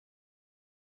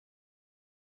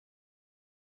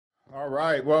All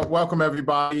right. Well, welcome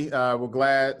everybody. We're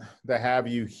glad to have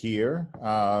you here.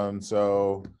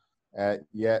 At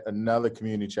yet another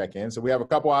community check-in. So we have a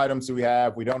couple items we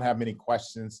don't have many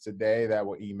questions today that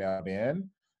were emailed in.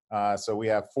 So we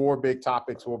have 4 big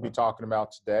topics we'll be talking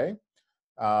about today.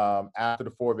 After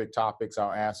the 4 big topics,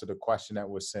 I'll answer the question that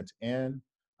was sent in.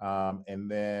 And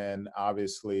then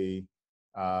obviously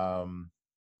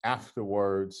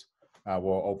afterwards,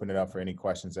 we'll open it up for any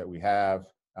questions that we have.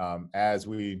 As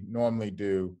we normally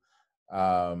do,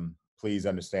 please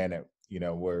understand that,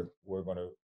 we're going to,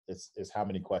 it's how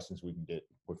many questions we can get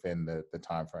within the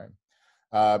time frame.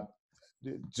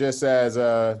 Just as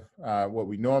what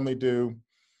we normally do,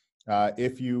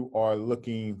 if you are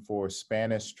looking for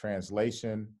Spanish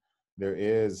translation, there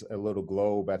is a little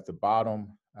globe at the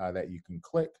bottom that you can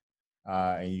click,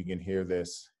 and you can hear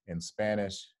this in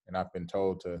Spanish. And I've been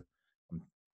told I'm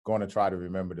going to try to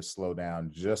remember to slow down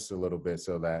just a little bit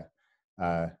so that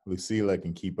Lucila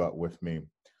can keep up with me.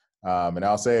 And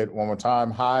I'll say it one more time.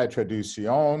 Hi,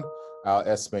 traducción al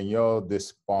español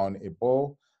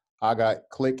disponible. Haga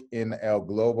clic en el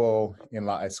globo en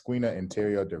la esquina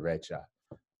interior derecha.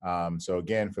 So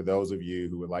again, for those of you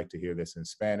who would like to hear this in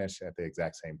Spanish at the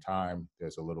exact same time,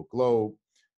 there's a little globe.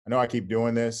 I know I keep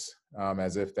doing this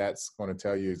as if that's going to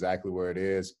tell you exactly where it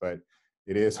is, but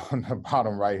it is on the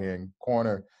bottom right-hand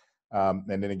corner. And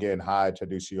then again, hi,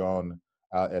 traducción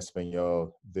al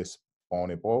español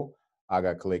disponible.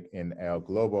 Haga clic en el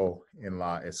globo en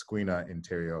la esquina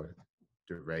interior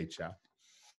derecha.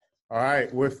 All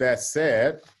right, with that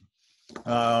said,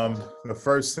 the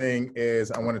first thing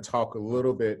is I want to talk a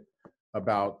little bit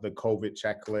about the COVID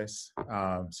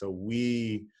checklist. So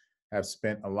we have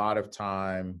spent a lot of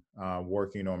time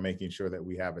working on making sure that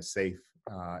we have a safe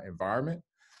environment.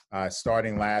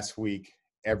 Starting last week,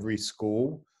 every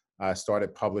school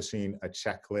started publishing a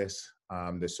checklist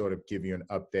to sort of give you an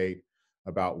update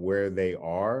about where they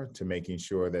are to making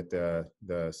sure that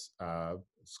the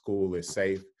school is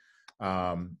safe.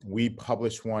 We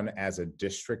published one as a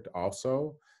district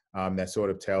also that sort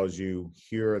of tells you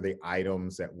here are the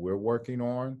items that we're working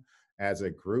on as a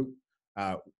group.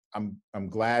 I'm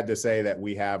glad to say that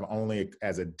we have only,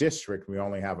 as a district, we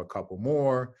only have a couple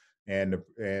more, and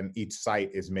each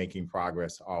site is making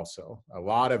progress also. A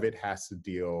lot of it has to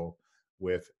deal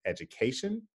with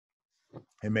education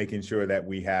and making sure that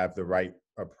we have the right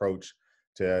approach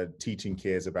to teaching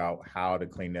kids about how to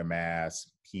clean their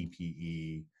masks,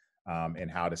 PPE, and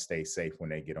how to stay safe when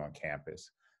they get on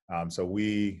campus. So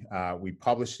we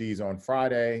published these on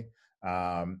Friday.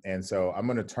 And so I'm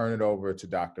going to turn it over to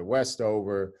Dr.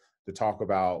 Westover to talk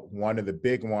about one of the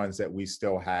big ones that we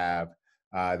still have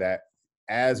that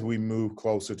as we move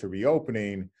closer to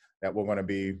reopening, that we're going to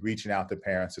be reaching out to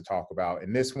parents to talk about.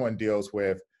 And this one deals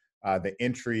with the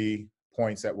entry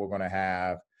points that we're going to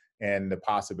have and the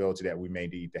possibility that we may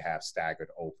need to have staggered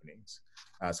openings.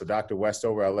 So Dr.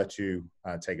 Westover, I'll let you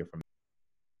take it from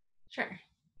there. Sure.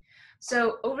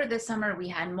 So over the summer, we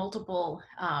had multiple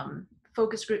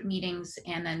focus group meetings,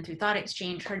 and then through Thought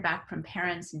Exchange, heard back from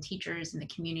parents and teachers in the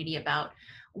community about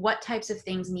what types of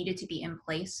things needed to be in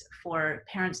place for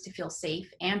parents to feel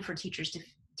safe and for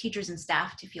teachers and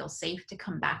staff to feel safe to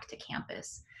come back to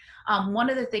campus. One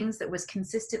of the things that was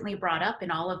consistently brought up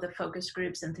in all of the focus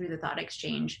groups and through the Thought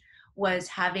Exchange was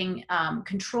having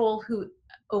control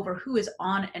over who is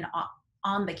on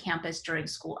the campus during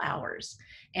school hours.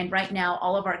 And right now,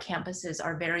 all of our campuses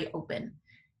are very open.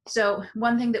 So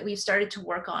one thing that we've started to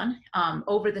work on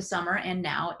over the summer and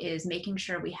now is making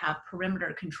sure we have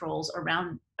perimeter controls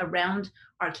around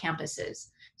our campuses.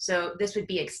 So this would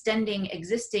be extending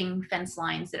existing fence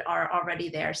lines that are already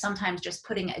there, sometimes just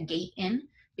putting a gate in,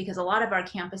 because a lot of our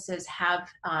campuses have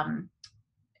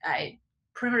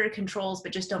perimeter controls,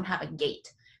 but just don't have a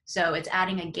gate. So it's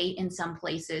adding a gate in some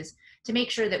places to make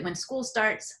sure that when school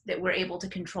starts, that we're able to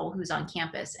control who's on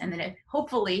campus. And then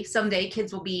hopefully someday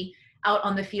kids will be out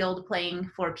on the field playing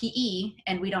for PE,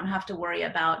 and we don't have to worry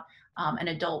about an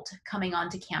adult coming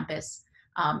onto campus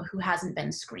who hasn't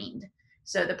been screened.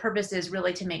 So the purpose is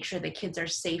really to make sure the kids are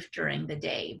safe during the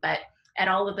day, but at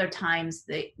all of their times,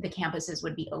 the campuses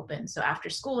would be open. So after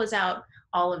school is out,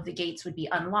 all of the gates would be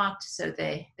unlocked so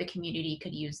the community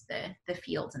could use the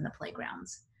fields and the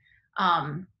playgrounds.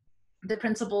 The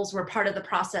principals were part of the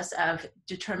process of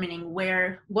determining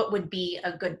what would be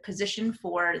a good position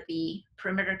for the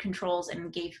perimeter controls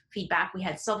and gave feedback. We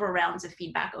had several rounds of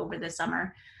feedback over the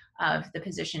summer of the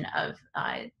position of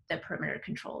the perimeter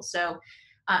controls. So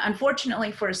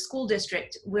unfortunately for a school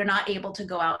district, we're not able to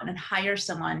go out and hire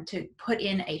someone to put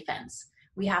in a fence.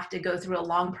 we have to go through a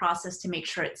long process to make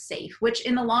sure it's safe, which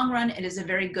in the long run, it is a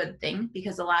very good thing,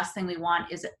 because the last thing we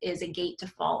want is a gate to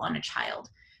fall on a child.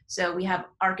 So we have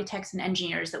architects and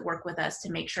engineers that work with us to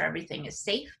make sure everything is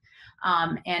safe.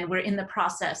 And we're in the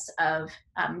process of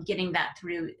getting that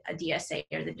through a DSA,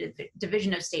 or the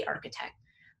Division of State Architect.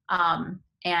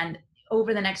 And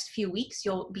over the next few weeks,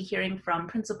 you'll be hearing from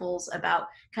principals about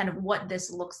kind of what this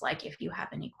looks like if you have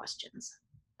any questions.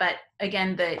 But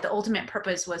again, the ultimate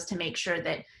purpose was to make sure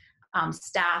that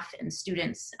staff and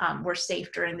students were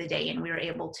safe during the day, and we were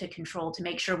able to control to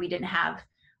make sure we didn't have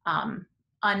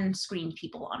unscreened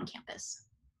people on campus.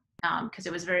 Because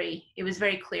it was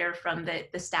very clear from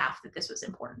the staff that this was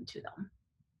important to them.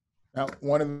 Now,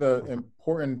 one of the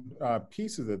important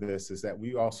pieces of this is that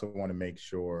we also want to make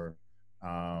sure,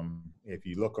 if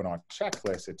you look on our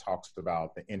checklist, it talks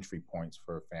about the entry points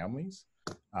for families,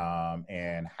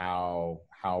 and how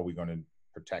are we going to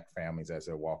protect families as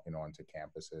they're walking onto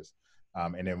campuses.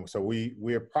 And then, so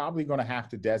we're probably going to have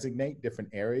to designate different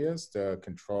areas to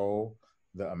control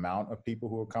the amount of people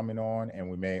who are coming on, and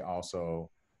we may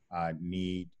also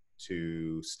need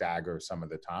to stagger some of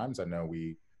the times. I know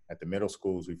at the middle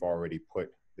schools, we've already put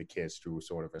the kids through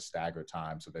sort of a stagger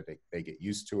time so that they get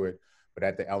used to it. But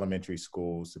at the elementary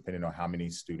schools, depending on how many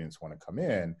students want to come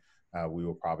in, we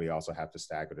will probably also have to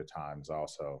stagger the times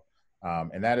also.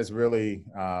 And that is really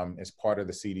as part of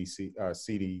the CDE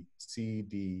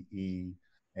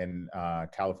and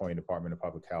California Department of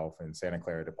Public Health and Santa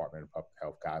Clara Department of Public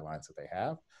Health guidelines that they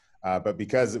have. But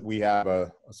because we have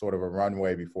a sort of a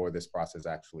runway before this process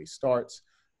actually starts,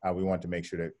 we want to make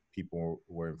sure that people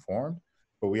were informed.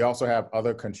 But we also have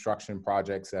other construction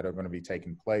projects that are going to be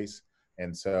taking place.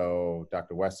 And so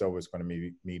Dr. Westover is going to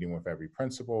be meeting with every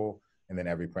principal, and then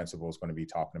every principal is going to be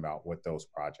talking about what those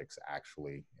projects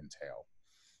actually entail.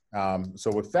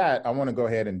 So with that, I want to go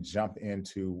ahead and jump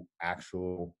into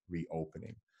actual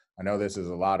reopening. I know this is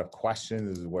a lot of questions.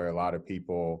 This is where a lot of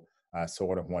people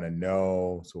sort of want to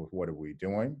know, so what are we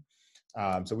doing?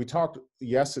 So we talked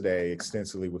yesterday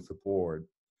extensively with the board,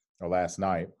 or last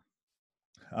night,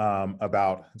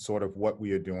 about sort of what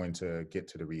we are doing to get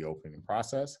to the reopening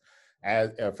process.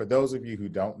 As for those of you who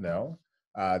don't know,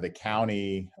 the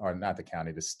county, or not the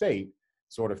county, the state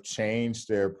sort of changed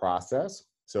their process.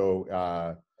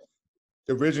 So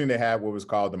originally they had what was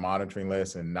called the monitoring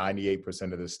list, and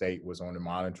 98% of the state was on the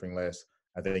monitoring list.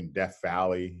 I think Death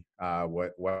Valley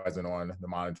wasn't on the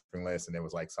monitoring list, and there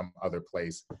was like some other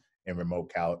place in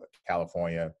remote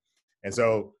California. And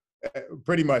so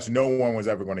pretty much no one was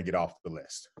ever going to get off the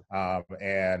list.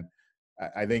 And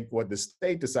I think what the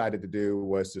state decided to do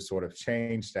was to sort of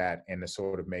change that and to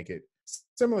sort of make it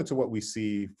similar to what we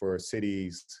see for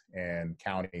cities and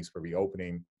counties for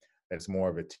reopening. That's more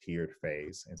of a tiered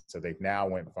phase. And so they've now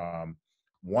went from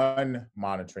one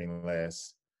monitoring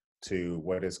list to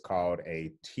what is called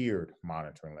a tiered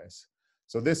monitoring list.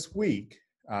 So this week,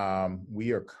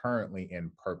 we are currently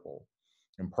in purple.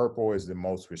 And purple is the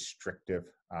most restrictive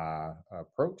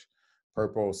approach.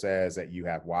 Purple says that you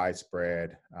have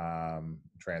widespread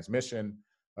transmission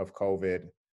of COVID,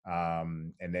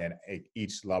 and then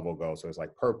each level goes. So it's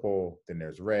like purple, then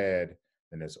there's red,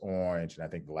 then there's orange, and I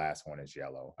think the last one is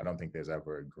yellow. I don't think there's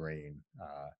ever a green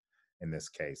in this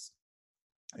case.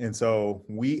 And so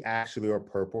we actually are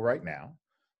purple right now.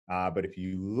 But if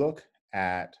you look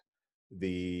at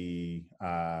the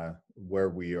where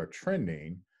we are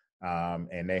trending,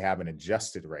 and they have an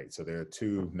adjusted rate. So there are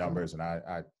two numbers, and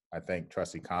I thank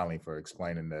Trustee Conley for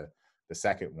explaining the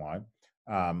second one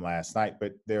last night.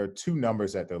 But there are two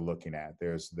numbers that they're looking at.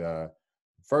 There's the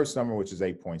first number, which is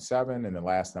 8.7, and the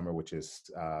last number, which is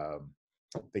I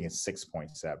think it's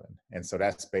 6.7. And so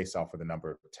that's based off of the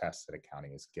number of tests that a county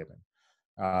is given.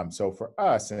 So for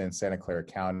us in Santa Clara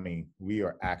County, we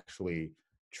are actually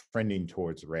trending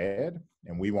towards red,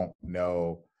 and we won't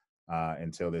know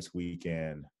until this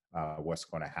weekend what's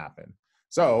going to happen.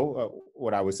 So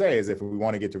what I would say is, if we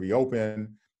want to get to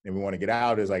reopen and we want to get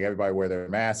out, is like everybody wear their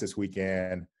masks this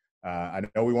weekend. I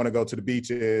know we want to go to the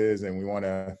beaches and we want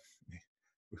to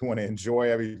enjoy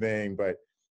everything, but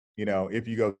you know, if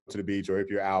you go to the beach or if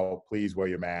you're out, please wear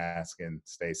your mask and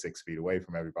stay 6 feet away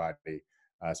from everybody,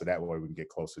 so that way we can get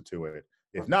closer to it.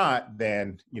 If not,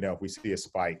 then you know, if we see a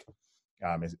spike,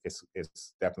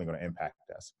 it's definitely going to impact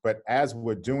us. But as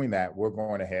we're doing that, we're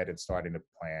going ahead and starting to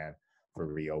plan for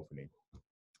reopening.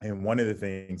 And one of the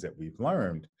things that we've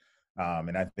learned,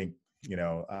 and I think, you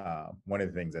know, one of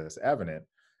the things that's evident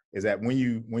is that when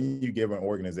you give an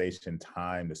organization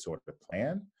time to sort of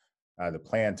plan, the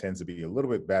plan tends to be a little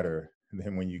bit better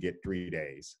than when you get 3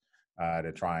 days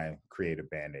to try and create a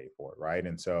Band-Aid for it, right?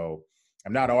 And so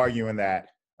I'm not arguing that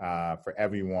for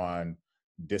everyone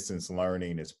distance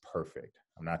learning is perfect.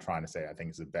 I'm not trying to say I think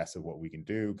it's the best of what we can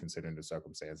do considering the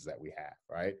circumstances that we have,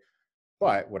 right?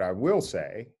 But what I will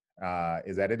say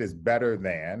is that it is better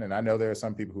than, and I know there are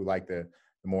some people who like the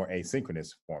more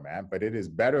asynchronous format, but it is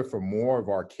better for more of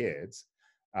our kids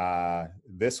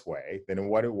this way than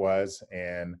what it was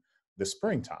in the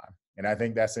springtime. And I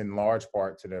think that's in large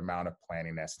part to the amount of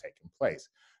planning that's taking place.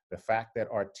 The fact that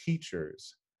our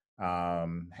teachers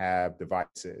have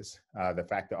devices, the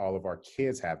fact that all of our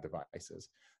kids have devices,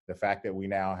 the fact that we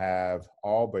now have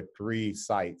all but 3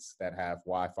 sites that have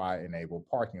Wi-Fi enabled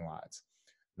parking lots,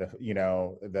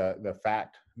 the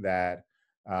fact that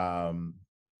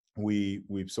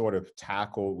we've sort of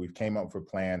tackled, we've came up with a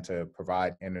plan to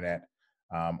provide internet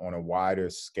on a wider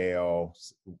scale,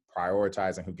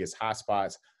 prioritizing who gets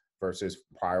hotspots versus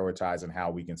prioritizing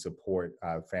how we can support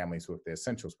families with the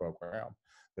Essentials program.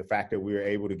 The fact that we were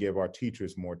able to give our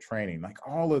teachers more training, like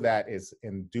all of that is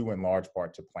due in large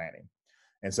part to planning.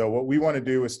 And so what we want to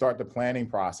do is start the planning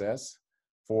process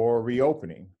for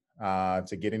reopening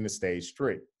to getting to stage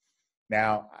 3.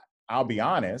 Now, I'll be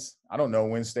honest, I don't know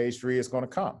when stage 3 is going to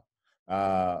come.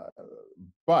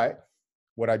 But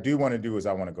what I do want to do is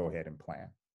I want to go ahead and plan.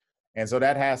 And so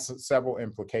that has several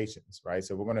implications, right?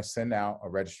 So we're going to send out a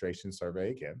registration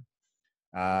survey again,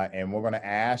 and we're going to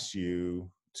ask you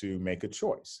to make a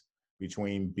choice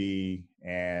between B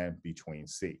and between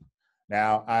C.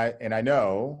 Now, I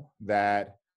know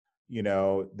that,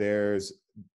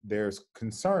 there's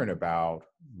concern about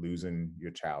losing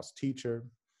your child's teacher.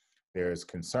 There's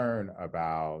concern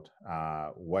about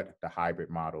what the hybrid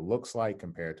model looks like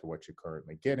compared to what you're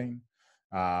currently getting.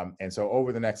 And so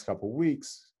over the next couple of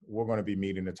weeks, we're going to be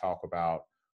meeting to talk about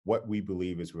what we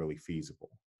believe is really feasible,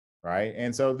 right?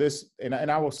 And so this, and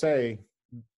I will say,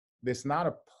 this not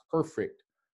a perfect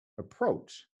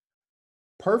approach.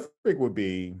 Perfect would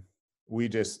be we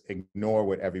just ignore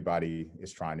what everybody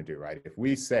is trying to do, right? If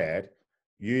we said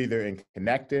you're either in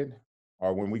connected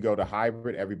or when we go to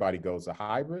hybrid, everybody goes to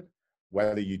hybrid,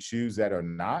 whether you choose that or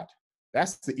not,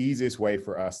 that's the easiest way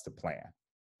for us to plan.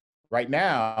 Right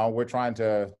now, we're trying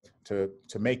to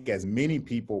make as many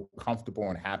people comfortable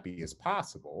and happy as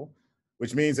possible,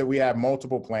 which means that we have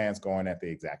multiple plans going at the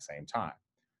exact same time.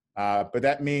 But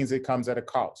that means it comes at a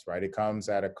cost, right? It comes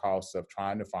at a cost of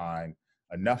trying to find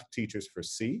enough teachers for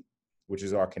C, which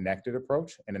is our connected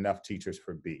approach, and enough teachers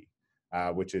for B,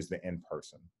 which is the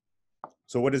in-person.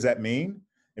 So what does that mean?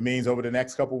 It means over the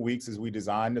next couple of weeks, as we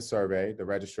design the survey, the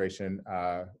registration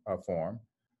form,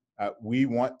 we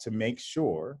want to make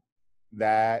sure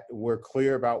that we're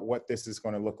clear about what this is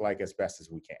going to look like as best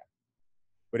as we can.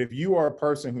 But if you are a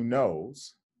person who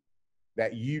knows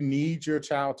that you need your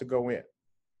child to go in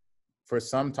for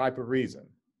some type of reason,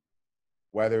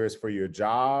 whether it's for your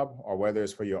job or whether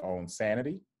it's for your own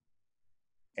sanity,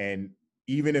 and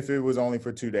even if it was only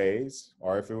for 2 days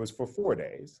or if it was for 4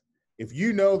 days, if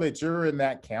you know that you're in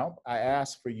that camp, I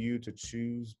ask for you to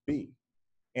choose B.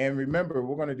 And remember,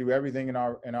 we're going to do everything in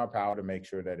our power to make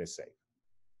sure that it's safe.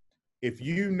 If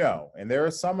you know, and there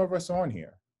are some of us on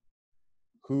here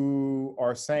who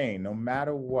are saying, no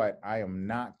matter what, I am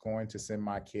not going to send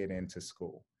my kid into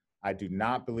school. I do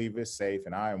not believe it's safe,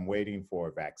 and I am waiting for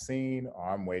a vaccine, or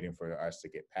I'm waiting for us to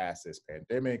get past this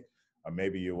pandemic, or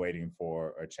maybe you're waiting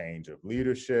for a change of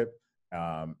leadership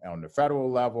on the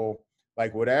federal level.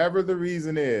 Like whatever the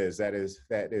reason is that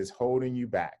is holding you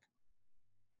back.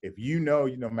 If you know,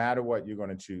 no matter what, you're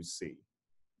going to choose C.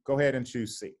 Go ahead and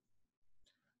choose C.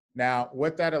 Now,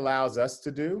 what that allows us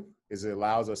to do is it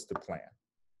allows us to plan.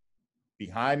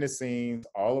 Behind the scenes,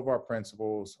 all of our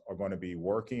principals are going to be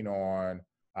working on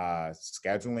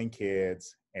scheduling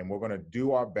kids, and we're going to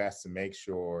do our best to make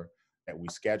sure that we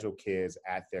schedule kids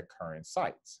at their current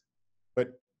sites.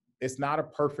 But it's not a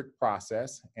perfect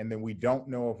process, and then we don't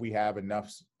know if we have enough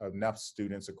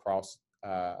students across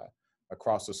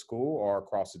the school or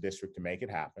across the district to make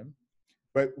it happen.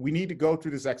 But we need to go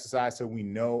through this exercise so we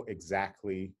know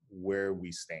exactly where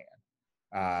we stand,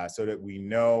 so that we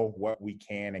know what we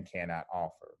can and cannot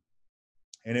offer.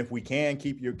 And if we can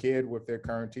keep your kid with their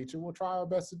current teacher, we'll try our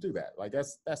best to do that. Like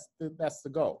that's the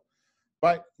goal.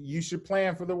 But you should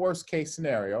plan for the worst case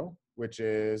scenario, which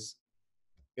is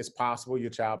it's possible your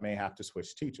child may have to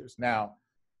switch teachers. Now,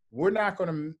 we're not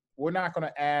going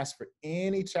to ask for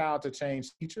any child to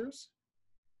change teachers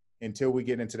until we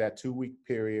get into that 2-week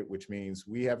period, which means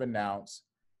we have announced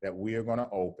that we are going to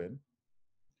open.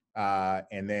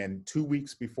 And then 2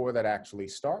 weeks before that actually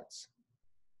starts,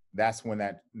 that's when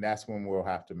we'll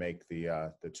have to make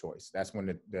the choice. That's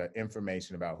when the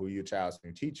information about who your child's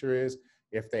new teacher is,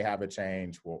 if they have a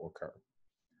change, will occur.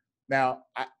 Now,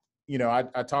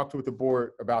 I talked with the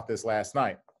board about this last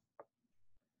night.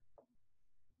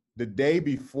 the day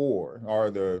before, or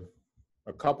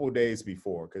a couple of days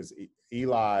before, because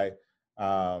Eli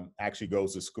actually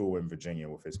goes to school in Virginia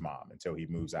with his mom until he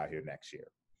moves out here next year.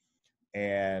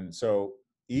 And so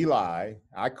Eli,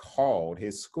 I called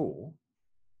his school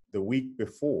the week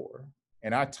before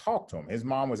and I talked to him. His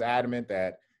mom was adamant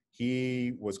that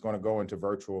he was going to go into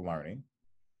virtual learning.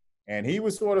 And he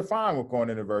was sort of fine with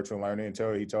going into virtual learning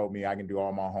until he told me I can do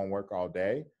all my homework all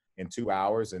day in 2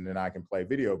 hours, and then I can play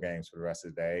video games for the rest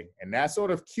of the day. And that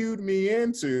sort of cued me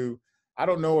into, I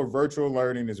don't know if virtual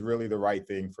learning is really the right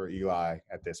thing for Eli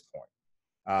at this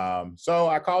point. So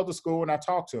I called the school and I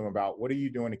talked to him about, what are you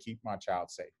doing to keep my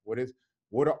child safe?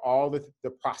 What are all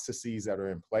the processes that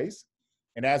are in place?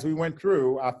 And as we went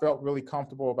through, I felt really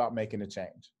comfortable about making a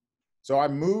change. So I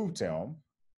moved him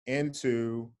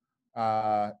into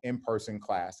in-person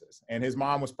classes. And his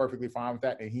mom was perfectly fine with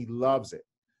that, and he loves it,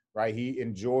 right? He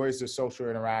enjoys the social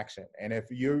interaction. And if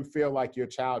you feel like your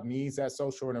child needs that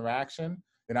social interaction,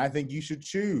 then I think you should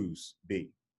choose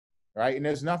B, right? And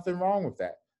there's nothing wrong with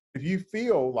that. If you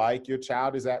feel like your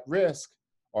child is at risk,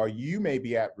 or you may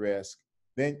be at risk,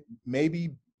 then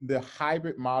maybe the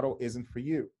hybrid model isn't for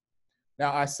you.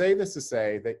 Now, I say this to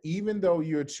say that even though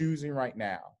you're choosing right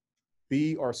now,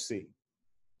 B or C,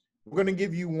 we're going to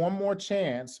give you one more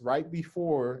chance right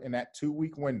before in that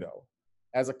 2-week window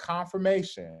as a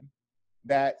confirmation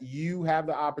that you have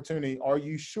the opportunity. Are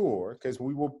you sure? Because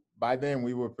by then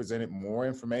we will present more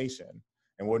information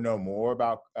and we'll know more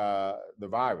about the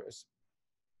virus.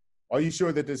 Are you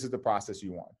sure that this is the process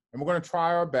you want? And we're going to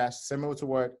try our best, similar to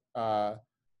what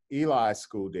Eli's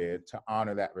school did, to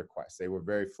honor that request. They were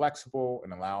very flexible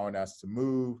in allowing us to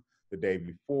move the day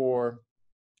before,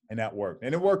 and that worked.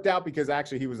 And it worked out because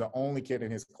actually he was the only kid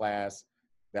in his class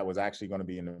that was actually going to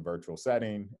be in a virtual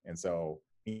setting. And so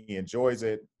he enjoys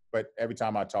it. But every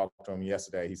time I talked to him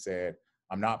yesterday, he said,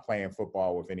 I'm not playing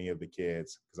football with any of the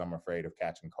kids because I'm afraid of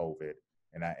catching COVID.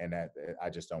 And I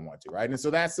just don't want to, right? And so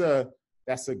that's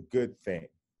a good thing.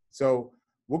 So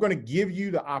we're going to give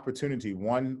you the opportunity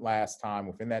one last time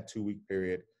within that 2-week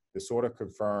period to sort of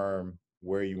confirm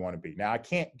where you want to be. Now, I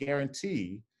can't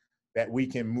guarantee that we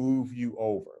can move you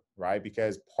over, right?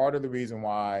 Because part of the reason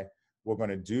why we're going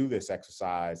to do this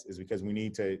exercise is because we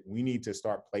need to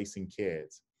start placing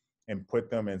kids and put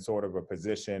them in sort of a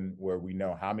position where we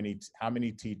know how many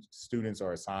students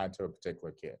are assigned to a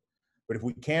particular kid. But if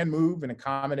we can move and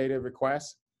accommodate a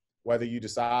request, whether you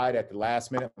decide at the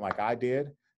last minute, like I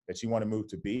did, that you want to move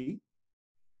to B,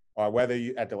 or whether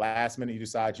you at the last minute you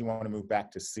decide you want to move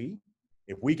back to C,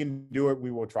 if we can do it, we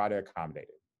will try to accommodate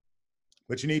it.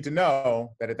 But you need to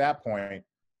know that at that point,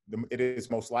 it is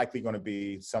most likely going to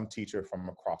be some teacher from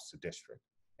across the district.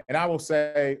 And I will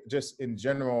say, just in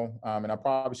general, and I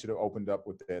probably should have opened up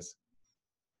with this,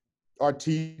 our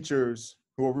teachers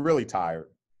who are really tired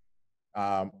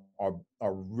are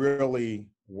really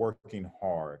working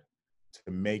hard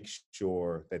to make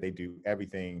sure that they do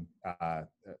everything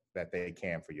that they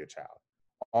can for your child.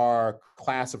 Our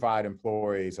classified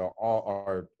employees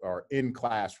are in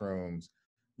classrooms,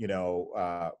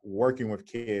 working with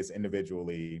kids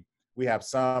individually. We have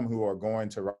some who are going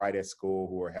to write at school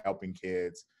who are helping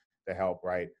kids to help,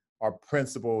 right? Our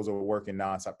principals are working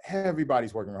nonstop.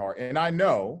 Everybody's working hard. And I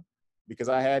know, because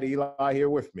I had Eli here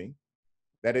with me,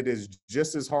 that it is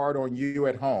just as hard on you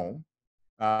at home.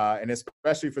 And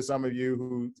especially for some of you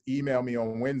who email me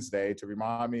on Wednesday to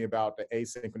remind me about the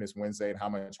asynchronous Wednesday and how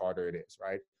much harder it is,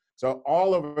 right? So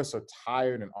all of us are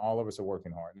tired and all of us are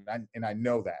working hard. And I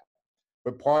know that.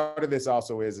 But part of this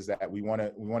also is that we want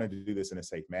to do this in a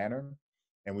safe manner,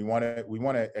 and we want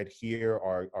to adhere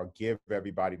or give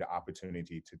everybody the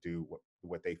opportunity to do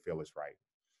what they feel is right.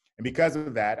 And because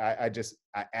of that,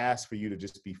 I ask for you to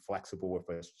just be flexible with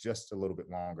us just a little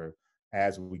bit longer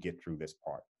as we get through this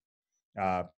part.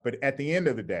 But at the end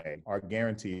of the day, our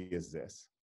guarantee is this: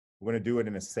 we're going to do it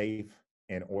in a safe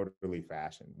and orderly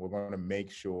fashion. We're going to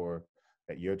make sure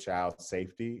that your child's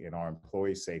safety and our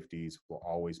employees' safeties will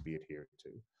always be adhered to.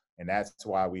 And that's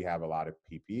why we have a lot of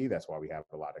PPE. That's why we have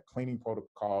a lot of cleaning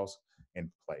protocols in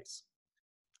place.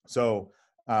 So,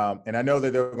 and I know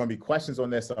that there are going to be questions on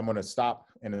this, so I'm going to stop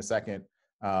in a second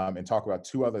and talk about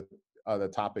two other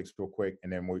topics real quick,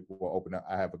 and then we'll open up.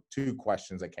 I have 2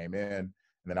 questions that came in, and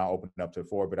then I'll open it up to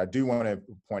 4. But I do want to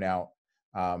point out,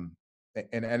 and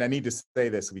I need to say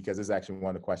this because this is actually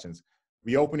one of the questions.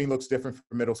 Reopening looks different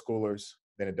for middle schoolers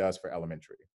than it does for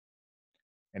elementary.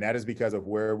 And that is because of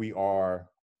where we are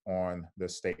on the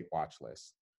state watch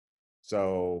list.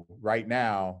 So right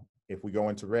now, if we go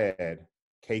into red,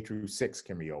 K through 6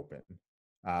 can reopen.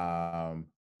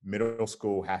 Middle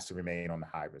school has to remain on the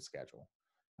hybrid schedule.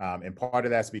 And part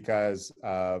of that's because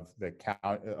of the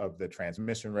count of the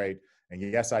transmission rate. And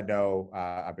yes, I know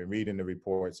I've been reading the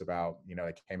reports about,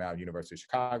 it came out of University of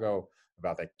Chicago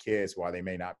about that kids, while they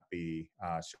may not be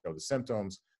show the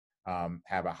symptoms,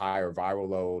 have a higher viral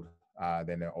load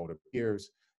than their older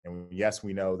peers. And yes,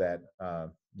 we know that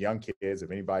young kids,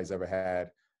 if anybody's ever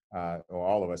had, or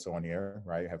all of us on here,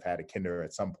 right, have had a kinder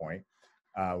at some point,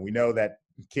 we know that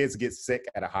kids get sick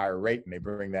at a higher rate and they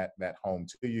bring that home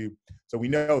to you. So we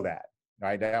know that,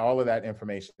 right? That all of that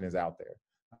information is out there.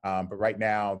 But right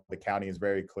now, the county is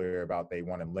very clear about they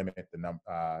want to limit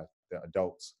the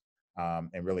adults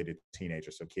and really the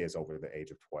teenagers, so kids over the age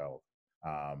of 12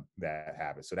 that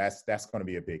have it. So that's going to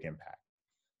be a big impact.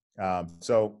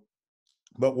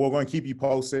 But we're going to keep you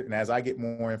posted. And as I get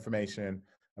more information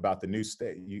about the new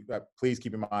state, please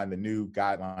keep in mind the new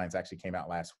guidelines actually came out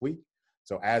last week.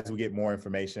 So as we get more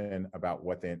information about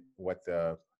what the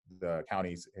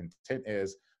county's intent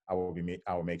is, I will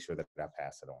make sure that I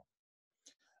pass it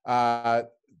on.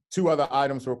 Two other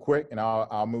items real quick, and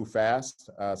I'll move fast.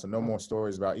 So no more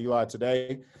stories about Eli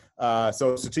today.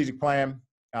 So strategic plan.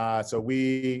 So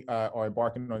we are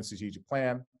embarking on a strategic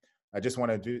plan. I just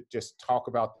want to just talk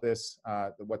about this,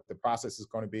 what the process is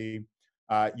going to be.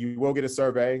 You will get a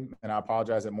survey, and I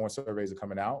apologize that more surveys are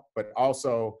coming out, but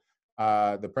also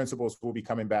the principals will be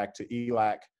coming back to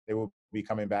ELAC. They will be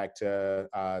coming back to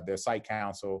their site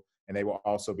council, and they will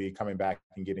also be coming back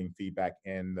and getting feedback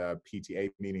in the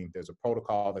PTA meeting. There's a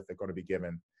protocol that they're going to be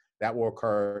given. That will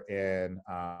occur in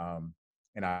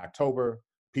October.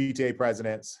 PTA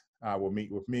presidents will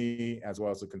meet with me as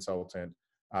well as the consultant,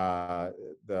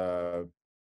 the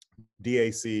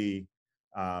DAC,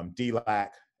 DLAC,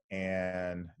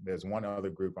 and there's one other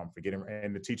group I'm forgetting,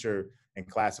 and the teacher and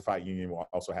classified union will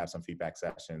also have some feedback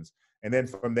sessions. And then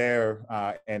from there,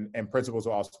 and principals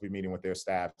will also be meeting with their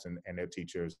staffs and their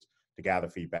teachers to gather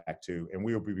feedback too. And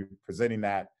we will be presenting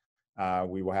that.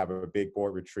 We will have a big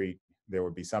board retreat. There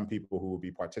will be some people who will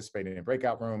be participating in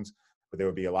breakout rooms, but there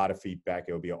will be a lot of feedback.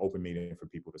 It will be an open meeting for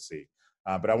people to see.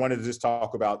 But I wanted to just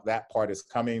talk about that part is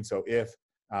coming. So if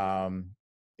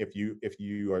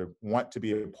you want to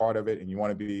be a part of it and you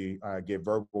want to give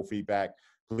verbal feedback,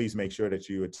 please make sure that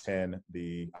you attend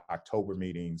the October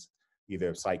meetings,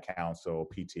 either site council,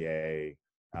 PTA,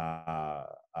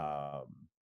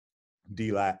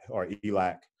 DLAC or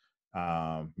ELAC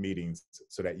meetings,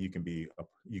 so that you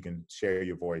can share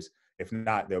your voice. If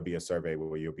not, there'll be a survey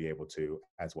where you'll be able to,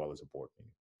 as well as a board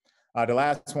meeting. The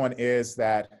last one is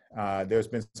that there's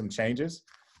been some changes.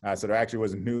 So there actually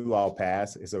was a new law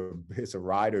passed. It's a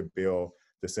rider bill,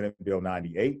 the Senate Bill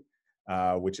 98,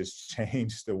 which has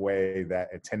changed the way that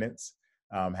attendance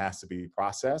has to be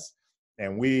processed.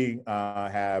 And we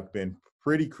have been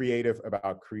pretty creative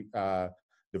about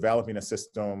developing a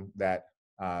system that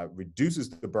reduces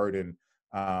the burden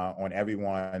on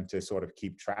everyone to sort of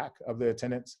keep track of the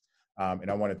attendance.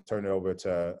 And I want to turn it over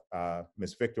to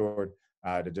Ms. Victor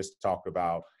to just talk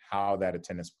about how that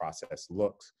attendance process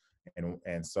looks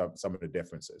and some of the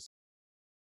differences.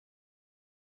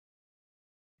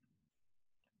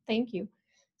 Thank you.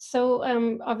 So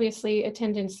obviously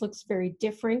attendance looks very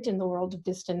different in the world of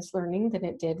distance learning than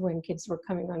it did when kids were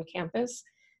coming on campus.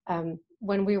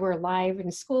 When we were live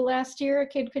in school last year, a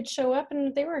kid could show up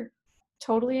and they were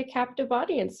totally a captive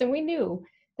audience, and we knew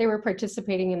they were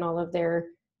participating in all of their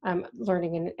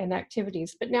learning and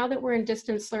activities. But now that we're in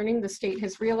distance learning, the state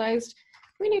has realized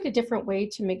we need a different way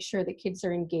to make sure that kids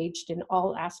are engaged in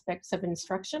all aspects of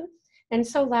instruction. And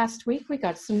so last week we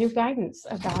got some new guidance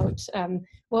about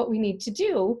what we need to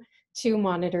do to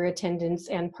monitor attendance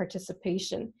and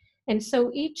participation. And so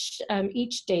each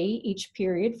day, each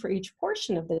period, for each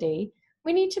portion of the day,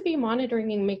 we need to be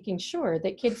monitoring and making sure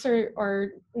that kids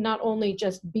are not only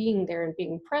just being there and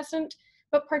being present,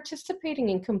 but participating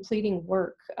in completing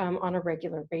work on a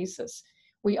regular basis.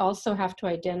 We also have to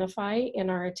identify in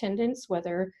our attendance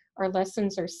whether our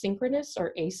lessons are synchronous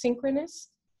or asynchronous.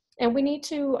 And we need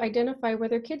to identify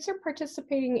whether kids are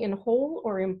participating in whole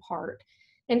or in part.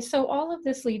 And so all of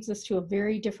this leads us to a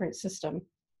very different system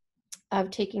of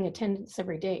taking attendance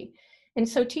every day. And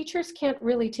so teachers can't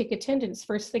really take attendance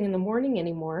first thing in the morning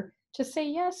anymore to say,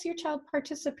 yes, your child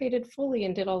participated fully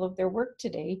and did all of their work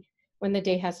today when the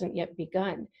day hasn't yet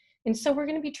begun. And so we're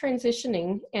going to be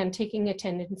transitioning and taking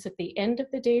attendance at the end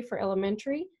of the day for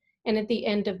elementary and at the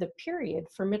end of the period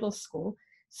for middle school,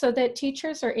 so that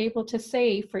teachers are able to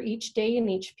say for each day in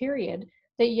each period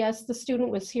that yes, the student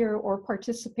was here or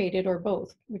participated or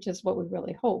both, which is what we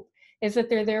really hope, is that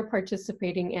they're there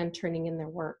participating and turning in their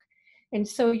work. And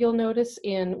so you'll notice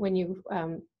when you,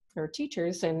 or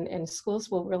teachers and schools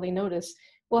will really notice,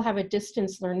 we'll have a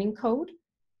distance learning code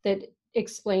that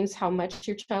explains how much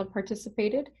your child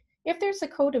participated. If there's a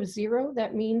code of 0,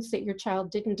 that means that your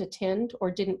child didn't attend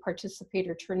or didn't participate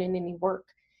or turn in any work.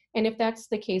 And if that's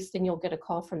the case, then you'll get a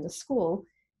call from the school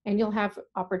and you'll have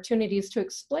opportunities to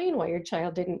explain why your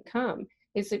child didn't come.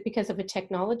 Is it because of a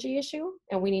technology issue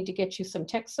and we need to get you some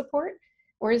tech support?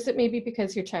 Or is it maybe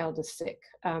because your child is sick?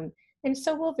 And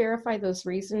so we'll verify those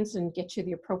reasons and get you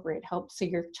the appropriate help so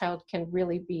your child can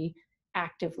really be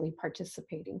actively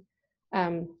participating.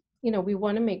 We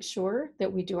want to make sure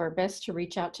that we do our best to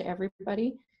reach out to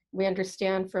everybody. We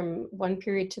understand from one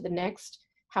period to the next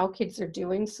how kids are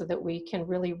doing so that we can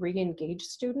really re-engage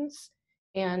students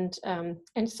and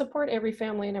support every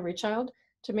family and every child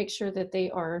to make sure that they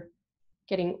are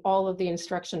getting all of the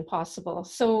instruction possible.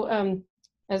 So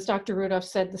as Dr. Rudolph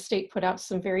said, the state put out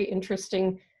some very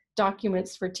interesting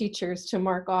documents for teachers to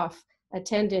mark off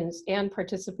attendance and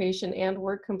participation and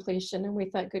work completion. And we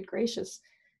thought, good gracious,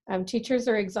 teachers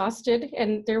are exhausted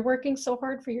and they're working so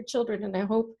hard for your children. And I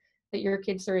hope that your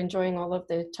kids are enjoying all of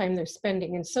the time they're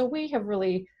spending. And so we have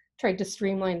really tried to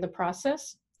streamline the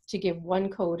process to give one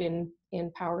code in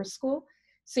PowerSchool.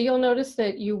 So you'll notice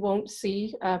that you won't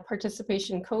see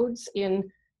participation codes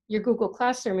in your Google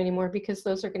Classroom anymore because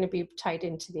those are going to be tied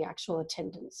into the actual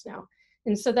attendance now.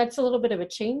 And so that's a little bit of a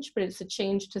change, but it's a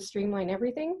change to streamline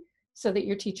everything so that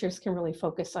your teachers can really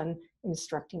focus on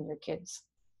instructing your kids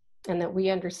and that we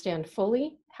understand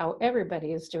fully how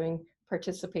everybody is doing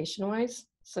participation-wise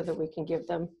so that we can give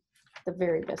them the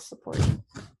very best support.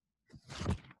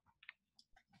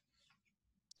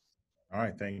 All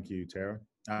right, thank you, Tara.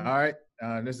 All right,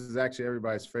 this is actually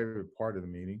everybody's favorite part of the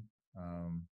meeting.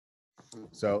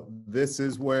 So this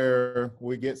is where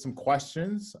we get some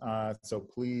questions. So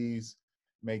please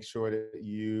make sure that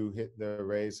you hit the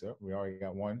raise. Oh, we already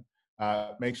got one.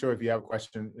 Make sure if you have a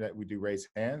question that we do raise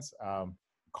hands.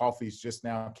 Coffee's just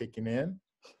now kicking in.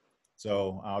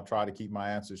 So I'll try to keep my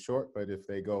answers short, but if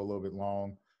they go a little bit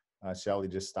long, Shelley,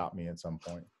 just stop me at some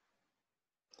point.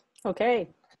 Okay.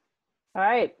 All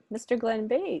right, Mr. Glenn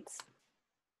Bates.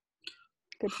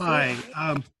 Good. Hi,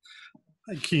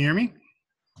 can you hear me?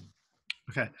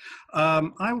 Okay.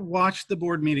 I watched the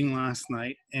board meeting last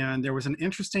night and there was an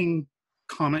interesting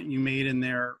comment you made in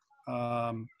there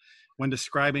when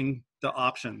describing the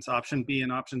options, option B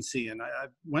and option C. And I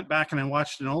went back and I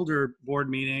watched an older board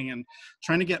meeting and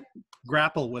trying to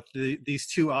grapple with these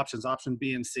two options, option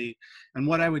B and C, and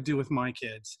what I would do with my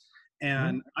kids.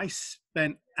 And I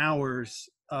spent hours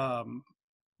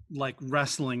like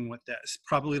wrestling with this,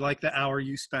 probably like the hour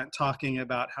you spent talking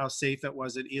about how safe it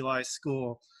was at Eli's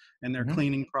school and their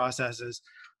cleaning processes.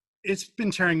 It's been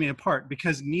tearing me apart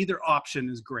because neither option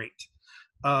is great.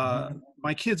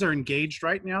 My kids are engaged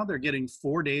right now. They're getting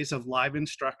 4 days of live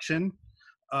instruction.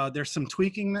 There's some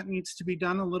tweaking that needs to be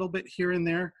done a little bit here and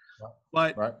there,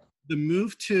 but the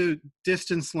move to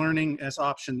distance learning as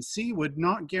option C would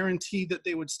not guarantee that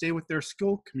they would stay with their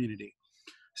school community.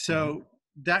 So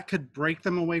that could break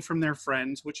them away from their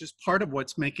friends, which is part of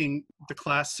what's making the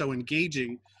class so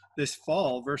engaging this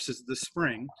fall versus the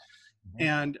spring.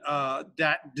 And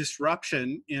that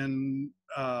disruption in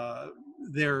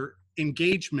their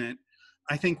engagement,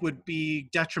 I think, would be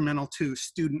detrimental to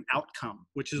student outcome,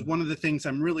 which is one of the things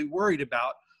I'm really worried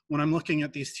about when I'm looking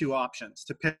at these two options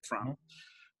to pick from.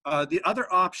 The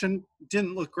other option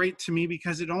didn't look great to me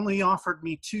because it only offered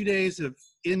me 2 days of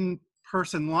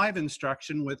in-person live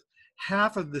instruction with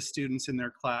half of the students in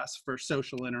their class for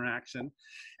social interaction,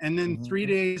 and then 3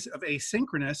 days of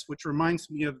asynchronous, which reminds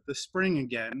me of the spring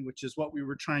again, which is what we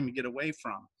were trying to get away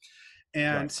from.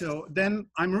 And so then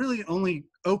I'm really only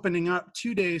opening up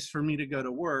 2 days for me to go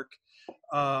to work.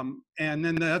 And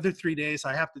then the other 3 days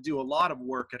I have to do a lot of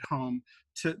work at home,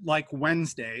 to like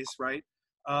Wednesdays, right?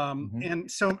 And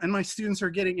my students are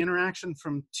getting interaction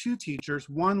from 2 teachers,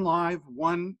 one live,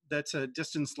 one that's a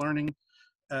distance learning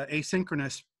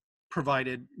asynchronous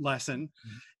provided lesson.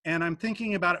 And I'm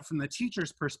thinking about it from the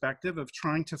teacher's perspective of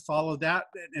trying to follow that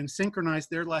and synchronize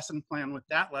their lesson plan with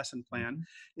that lesson plan.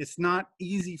 It's not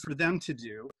easy for them to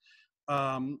do.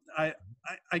 I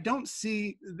don't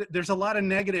see, there's a lot of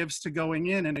negatives to going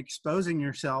in and exposing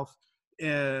yourself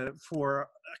for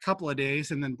a couple of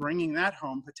days and then bringing that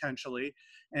home potentially.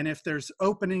 And if there's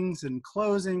openings and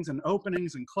closings and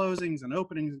openings and closings and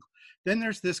openings, then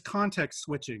there's this context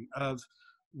switching of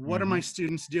what are my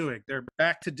students doing? They're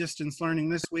back to distance learning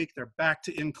this week. They're back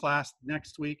to in class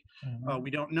next week. We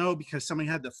don't know because somebody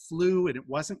had the flu and it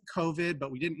wasn't COVID,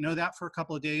 but we didn't know that for a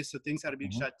couple of days. So things had to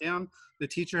be shut down. The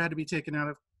teacher had to be taken out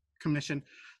of commission.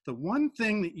 The one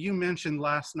thing that you mentioned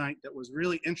last night that was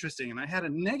really interesting, and I had a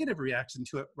negative reaction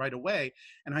to it right away,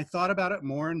 and I thought about it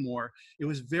more and more. It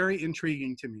was very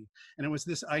intriguing to me. And it was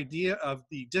this idea of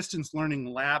the distance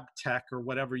learning lab tech, or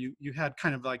whatever. You had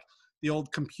kind of like the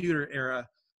old computer era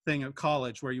thing at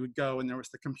college where you would go and there was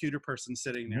the computer person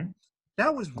sitting there.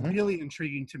 That was really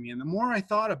intriguing to me. And the more I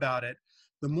thought about it,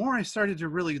 the more I started to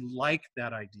really like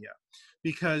that idea,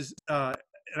 because and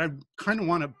I kind of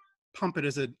want to pump it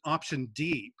as an option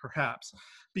D, perhaps,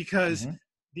 because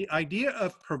the idea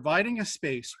of providing a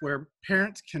space where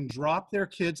parents can drop their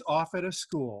kids off at a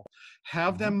school,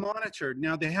 have them monitored.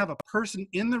 Now they have a person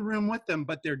in the room with them,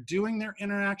 but they're doing their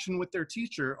interaction with their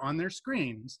teacher on their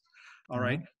screens. All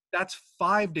right. That's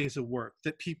 5 days of work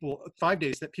that 5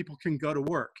 days that people can go to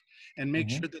work and make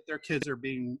sure that their kids are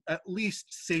being at least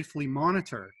safely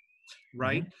monitored.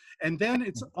 Right. And then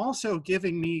it's also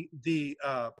giving me the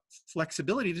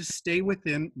flexibility to stay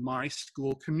within my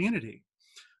school community.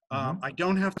 I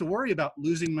don't have to worry about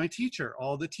losing my teacher.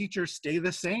 All the teachers stay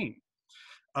the same.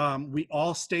 We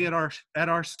all stay at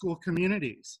our school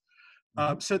communities.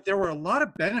 So there were a lot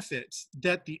of benefits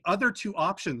that the other two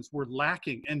options were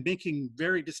lacking and making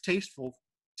very distasteful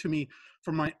to me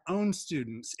for my own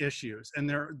students' issues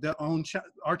and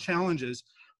our challenges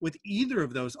with either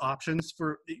of those options.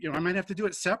 For, I might have to do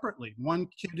it separately. One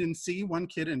kid in C, one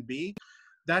kid in B.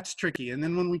 That's tricky. And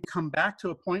then when we come back to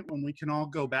a point when we can all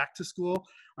go back to school,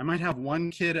 I might have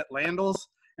one kid at Landals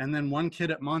and then one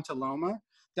kid at Montaloma.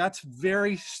 That's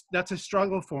a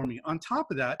struggle for me. On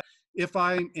top of that, if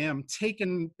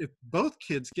both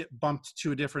kids get bumped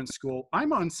to a different school,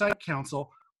 I'm on site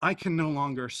council, I can no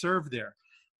longer serve there.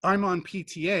 I'm on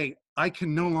PTA, I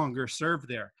can no longer serve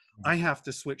there. I have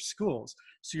to switch schools.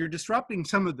 So you're disrupting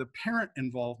some of the parent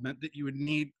involvement that you would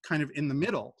need kind of in the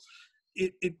middle.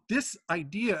 This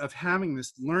idea of having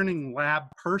this learning lab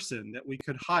person that we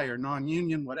could hire,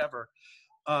 non-union, whatever,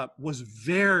 was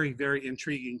very, very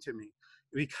intriguing to me,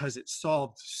 because it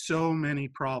solved so many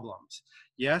problems.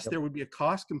 Yes, there would be a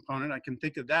cost component. I can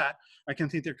think of that. I can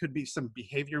think there could be some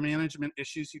behavior management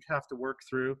issues you'd have to work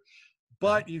through,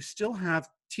 but you still have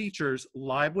teachers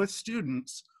live with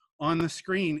students on the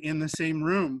screen in the same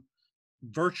room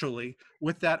virtually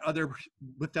with that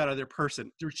other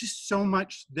person. There's just so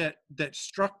much that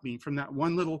struck me from that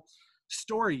one little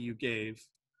story you gave,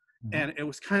 and it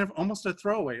was kind of almost a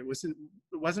throwaway. It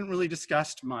wasn't really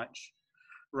discussed much,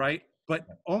 right? But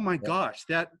oh my gosh,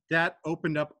 that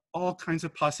opened up all kinds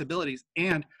of possibilities,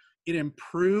 and it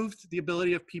improved the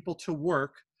ability of people to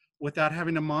work without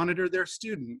having to monitor their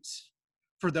students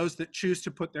for those that choose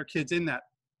to put their kids in that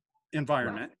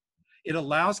environment. It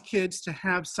allows kids to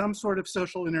have some sort of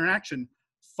social interaction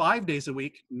 5 days a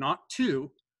week, not 2,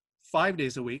 5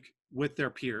 days a week with their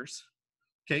peers.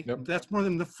 Okay, that's more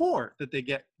than the 4 that they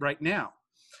get right now.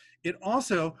 It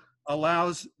also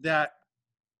allows that,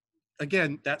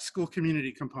 again, that school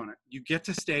community component. You get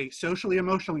to stay socially,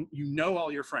 emotionally,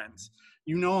 all your friends,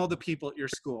 all the people at your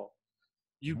school.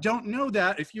 You don't know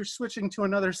that if you're switching to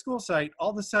another school site, all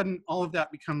of a sudden, all of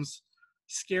that becomes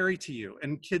scary to you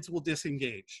and kids will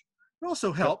disengage. It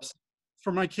also helps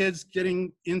for my kids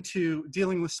getting into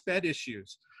dealing with SPED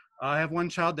issues. I have one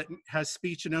child that has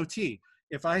speech and OT.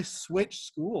 If I switch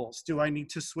schools, do I need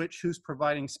to switch who's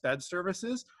providing SPED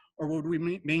services, or would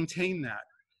we maintain that?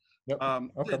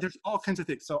 There's all kinds of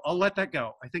things. So I'll let that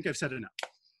go. I think I've said enough.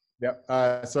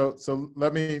 So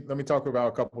let me talk about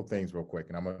a couple of things real quick,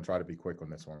 and I'm going to try to be quick on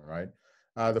this one, right?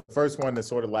 The first one, the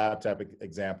sort of lab type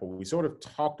example, we sort of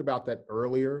talked about that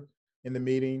earlier in the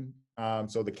meeting.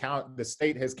 So the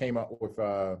state has came up with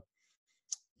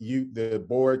the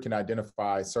board can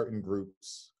identify certain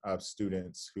groups of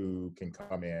students who can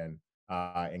come in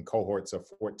cohorts of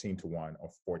 14-1 or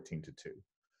 14-2.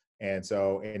 And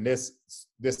so, and this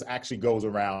actually goes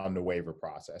around the waiver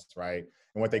process, right?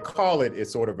 And what they call it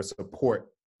is sort of a support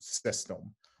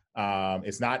system.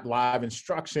 It's not live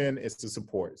instruction, it's a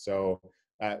support. So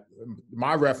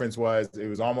my reference was, it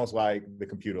was almost like the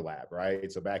computer lab,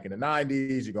 right? So back in the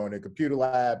 90s, you go in a computer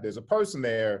lab, there's a person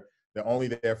there, they're only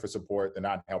there for support, they're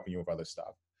not helping you with other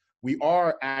stuff. We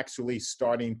are actually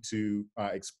starting to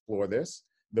explore this.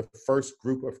 The first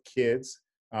group of kids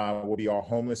will be our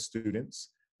homeless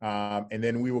students. And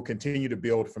then we will continue to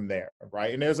build from there,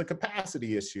 right? And there's a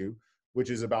capacity issue, which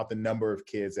is about the number of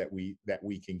kids that we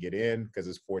can get in, because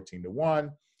it's 14-1.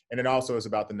 And it also is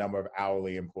about the number of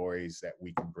hourly employees that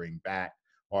we can bring back,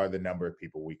 or the number of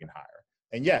people we can hire.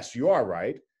 And yes, you are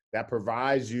right. That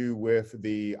provides you with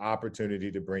the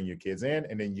opportunity to bring your kids in,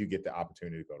 and then you get the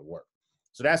opportunity to go to work.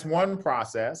 So that's one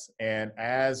process. And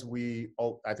as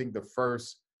I think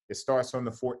it starts on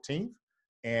the 14th.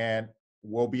 And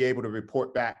we'll be able to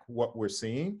report back what we're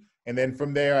seeing. And then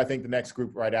from there, I think the next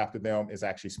group right after them is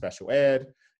actually special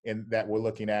ed, and that we're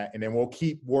looking at. And then we'll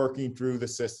keep working through the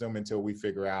system until we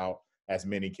figure out as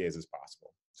many kids as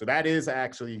possible. So that is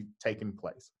actually taking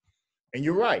place. And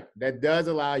you're right, that does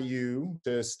allow you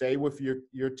to stay with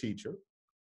your teacher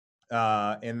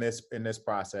in this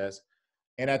process.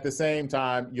 And at the same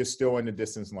time, you're still in the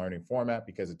distance learning format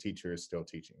because the teacher is still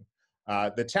teaching.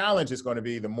 The challenge is going to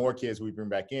be the more kids we bring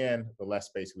back in, the less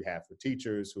space we have for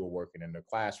teachers who are working in their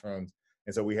classrooms.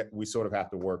 And so we sort of have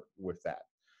to work with that.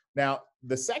 Now,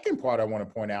 the second part I want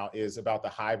to point out is about the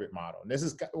hybrid model. And this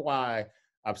is why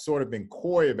I've sort of been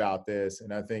coy about this.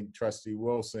 And I think Trustee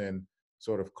Wilson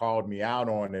sort of called me out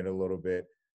on it a little bit,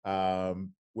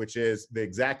 which is the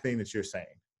exact thing that you're saying.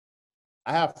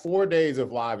 I have 4 days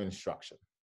of live instruction,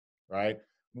 right?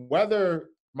 Whether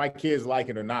my kids like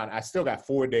it or not, I still got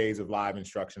 4 days of live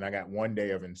instruction. I got 1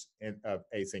 day of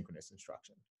asynchronous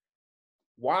instruction.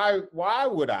 Why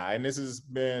would I, and this has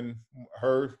been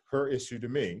her issue to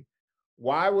me,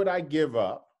 why would I give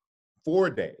up 4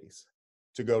 days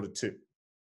to go to 2,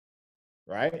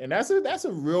 right? And that's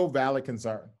a real valid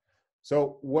concern.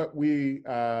 So what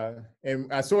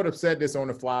and I sort of said this on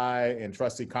the fly, and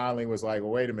Trustee Conley was like,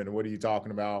 well, wait a minute, what are you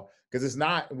talking about? Because it's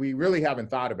not, we really haven't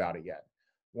thought about it yet.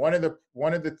 One of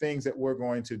the things that we're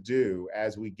going to do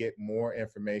as we get more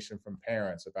information from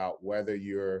parents about whether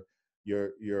you're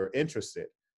interested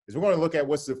is we're going to look at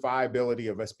what's the viability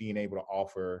of us being able to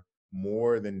offer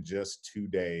more than just 2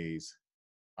 days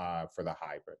for the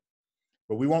hybrid.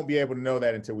 But we won't be able to know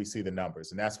that until we see the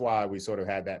numbers. And that's why we sort of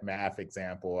had that math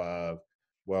example of,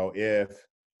 well, if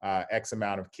X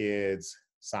amount of kids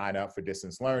sign up for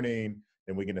distance learning,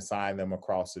 then we can assign them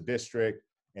across the district.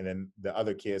 And then the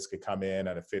other kids could come in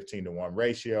at a 15-to-1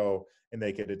 ratio and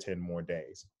they could attend more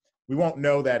days. We won't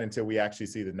know that until we actually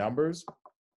see the numbers.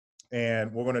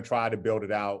 And we're going to try to build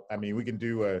it out. I mean, we can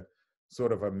do a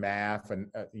sort of a math and,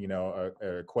 an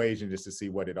equation just to see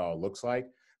what it all looks like.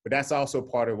 But that's also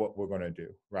part of what we're going to do,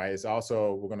 right? It's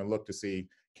also, we're going to look to see,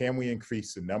 can we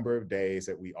increase the number of days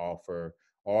that we offer?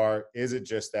 Or is it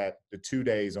just that the 2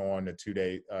 days on, the 2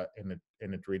 days and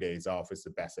the 3 days off is the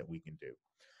best that we can do?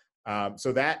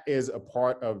 So that is a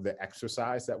part of the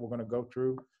exercise that we're going to go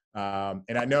through.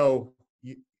 And I know,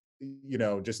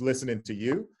 just listening to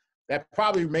you, that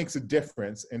probably makes a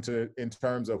difference in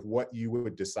terms of what you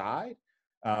would decide,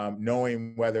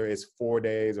 knowing whether it's 4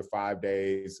 days or 5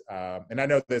 days. And I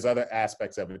know there's other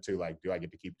aspects of it too, like, do I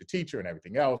get to keep the teacher and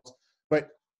everything else? But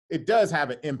it does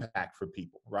have an impact for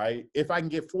people, right? If I can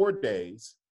get 4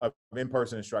 days of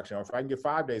in-person instruction, or if I can get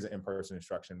 5 days of in-person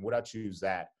instruction, would I choose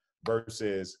that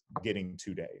versus getting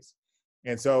 2 days?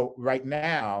 And so right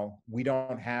now, we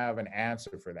don't have an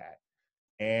answer for that.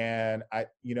 And I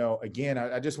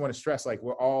just want to stress, like,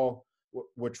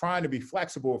 we're trying to be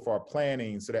flexible for our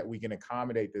planning so that we can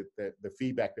accommodate the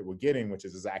feedback that we're getting, which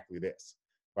is exactly this,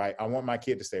 right? I want my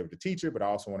kid to stay with the teacher, but I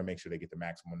also want to make sure they get the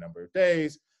maximum number of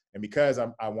days. And because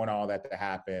I want all that to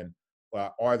happen,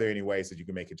 are there any ways that you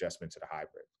can make adjustment to the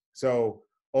hybrid? So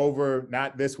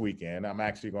not this weekend, I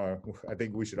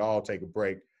think we should all take a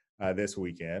break this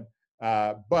weekend.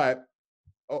 But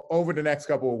over the next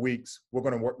couple of weeks, we're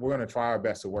going to try our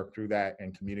best to work through that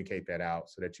and communicate that out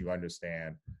so that you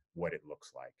understand what it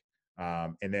looks like.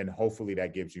 And then hopefully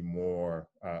that gives you more,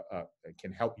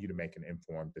 can help you to make an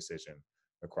informed decision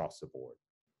across the board.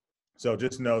 So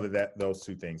just know that those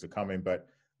two things are coming, but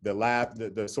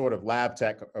the sort of lab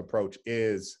tech approach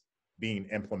is being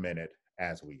implemented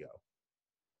as we go.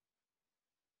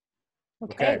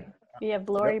 Okay. We have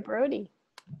Lori Brody.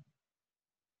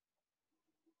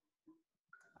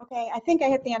 Okay, I think I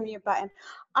hit the unmute button.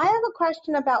 I have a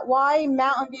question about why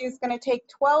Mountain View is going to take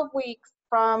 12 weeks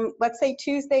from, let's say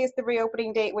Tuesday is the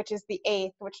reopening date, which is the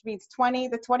 8th, which means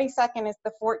the 22nd is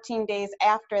the 14 days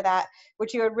after that,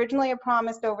 which you originally had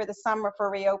promised over the summer for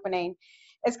reopening.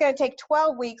 It's going to take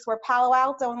 12 weeks where Palo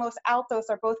Alto and Los Altos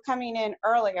are both coming in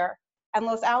earlier, and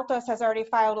Los Altos has already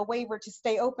filed a waiver to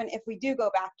stay open if we do go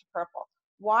back to purple.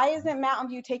 Why isn't Mountain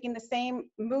View taking the same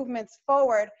movements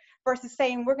forward versus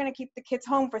saying we're going to keep the kids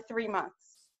home for 3 months?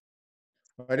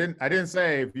 I didn't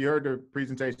say, if you heard the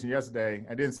presentation yesterday,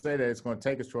 I didn't say that it's going to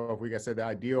take us 12 weeks. I said the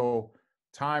ideal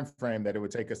time frame that it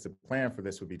would take us to plan for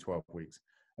this would be 12 weeks.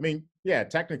 I mean, yeah,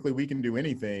 technically we can do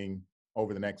anything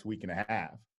over the next week and a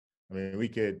half. I mean, we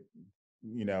could,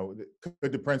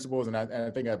 could the principals, and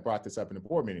I think I brought this up in the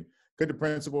board meeting, could the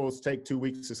principals take 2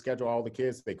 weeks to schedule all the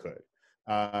kids? They could.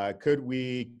 Could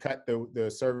we cut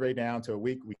the survey down to a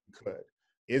week? We could.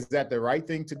 Is that the right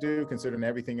thing to do, considering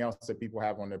everything else that people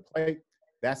have on their plate?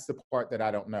 That's the part that I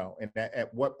don't know. And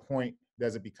at what point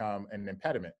does it become an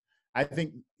impediment? I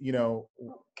think, you know,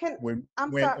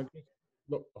 I'm sorry.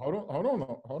 Look, hold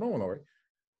on, Lori.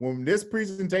 When this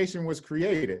presentation was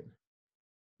created,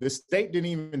 the state didn't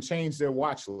even change their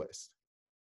watch list.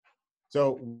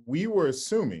 So we were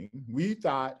assuming, we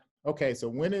thought, okay, so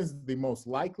when is the most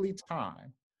likely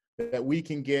time that we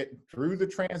can get through the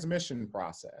transmission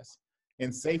process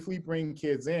and safely bring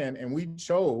kids in? And we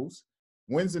chose,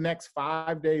 when's the next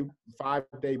 5 day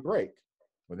break?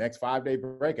 The next 5 day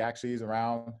break actually is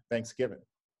around Thanksgiving.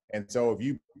 And so if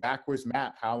you backwards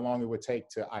map how long it would take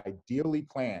to ideally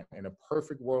plan in a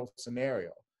perfect world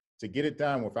scenario to get it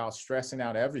done without stressing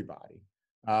out everybody,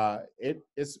 it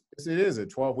is a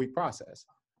 12-week process.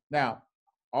 Now,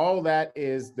 all that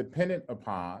is dependent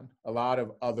upon a lot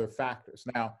of other factors.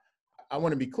 Now, I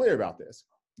want to be clear about this.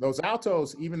 Those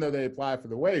Altos, even though they applied for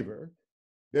the waiver,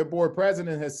 their board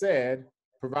president has said,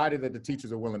 provided that the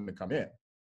teachers are willing to come in.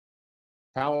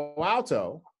 Palo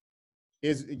Alto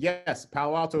is, yes,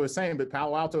 Palo Alto is saying, but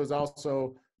Palo Alto is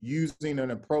also using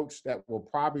an approach that will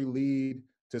probably lead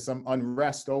to some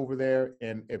unrest over there.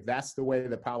 And if that's the way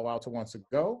that Palo Alto wants to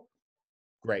go,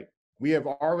 great. We have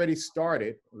already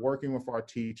started working with our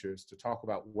teachers to talk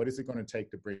about what is it going to take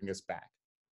to bring us back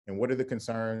and what are the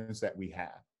concerns that we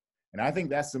have. And I think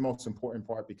that's the most important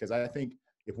part, because I think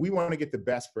if we want to get the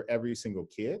best for every single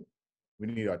kid, we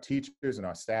need our teachers and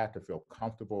our staff to feel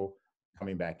comfortable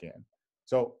coming back in.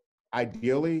 So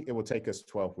ideally, it will take us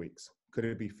 12 weeks. Could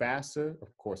it be faster?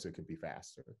 Of course it could be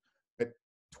faster. But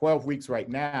 12 weeks right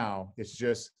now is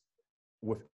just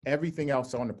with everything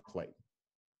else on the plate,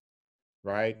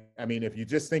 right? I mean, if you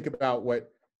just think about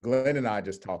what Glenn and I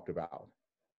just talked about,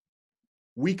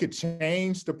 we could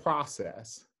change the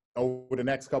process over the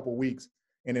next couple of weeks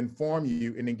and inform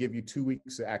you and then give you 2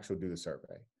 weeks to actually do the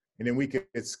survey. And then we could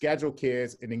schedule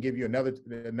kids and then give you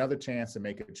another chance to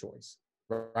make a choice,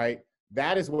 right?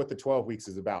 That is what the 12 weeks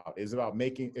is about. It's about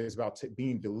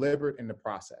being deliberate in the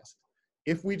process.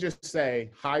 If we just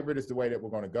say hybrid is the way that we're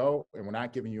going to go and we're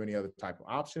not giving you any other type of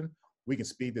option, we can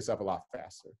speed this up a lot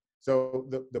faster. So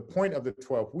the point of the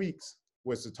 12 weeks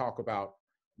was to talk about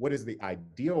what is the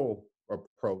ideal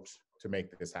approach to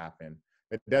make this happen.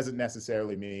 It doesn't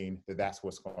necessarily mean that that's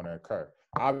what's going to occur.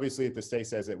 Obviously, if the state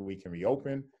says that we can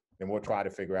reopen, then we'll try to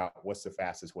figure out what's the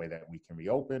fastest way that we can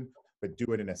reopen, but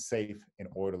do it in a safe and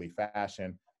orderly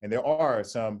fashion. And there are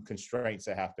some constraints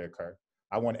that have to occur.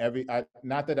 I want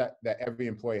not that every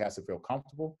employee has to feel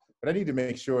comfortable, but I need to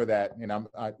make sure that,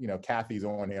 and Kathy's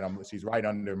on here, and she's right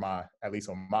under at least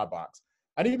on my box.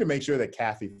 I need to make sure that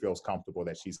Kathy feels comfortable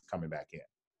that she's coming back in,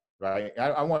 right?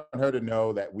 I want her to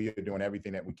know that we are doing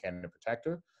everything that we can to protect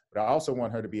her, but I also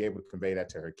want her to be able to convey that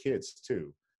to her kids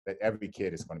too, that every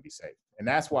kid is going to be safe. And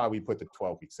that's why we put the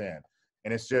 12 weeks in.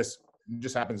 And it just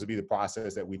happens to be the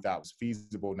process that we thought was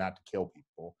feasible, not to kill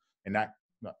people, and not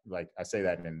like I say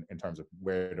that in terms of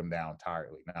wear them down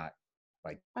entirely, not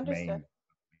like Understood.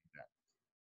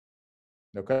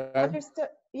 Okay. Understood.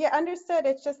 Yeah, understood.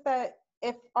 It's just that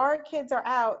if our kids are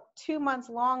out 2 months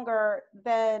longer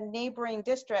than neighboring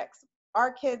districts,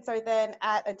 our kids are then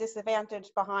at a disadvantage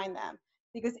behind them,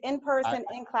 because in-person,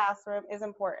 in classroom is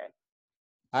important.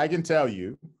 I can tell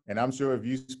you, and I'm sure if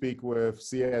you speak with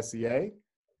CSEA,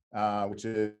 which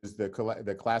is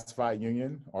the classified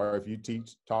union, or if you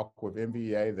talk with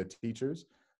MVA, the teachers,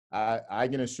 I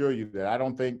can assure you that I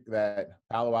don't think that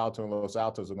Palo Alto and Los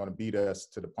Altos are going to beat us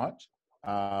to the punch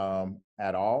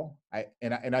at all.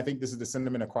 And I think this is the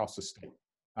sentiment across the state.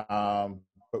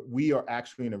 But we are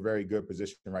actually in a very good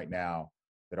position right now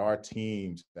that our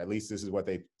teams, at least this is what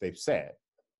they've said,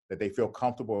 that they feel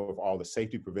comfortable with all the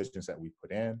safety provisions that we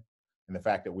put in, and the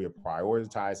fact that we are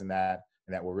prioritizing that,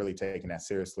 and that we're really taking that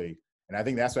seriously. And I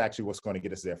think that's actually what's going to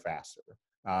get us there faster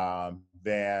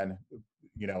than,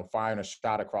 firing a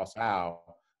shot across the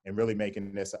aisle and really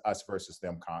making this a us versus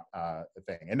them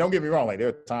thing. And don't get me wrong, like there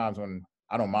are times when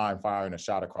I don't mind firing a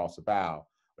shot across the bow,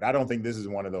 but I don't think this is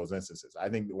one of those instances. I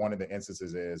think one of the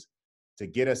instances is to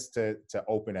get us to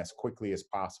open as quickly as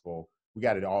possible. We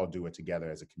got to all do it together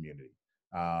as a community.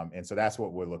 And so that's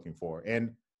what we're looking for.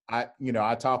 And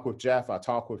I talk with Jeff, I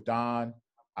talk with Don,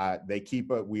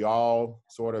 we all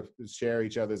sort of share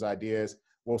each other's ideas.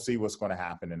 We'll see what's going to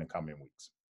happen in the coming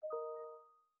weeks.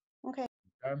 Okay.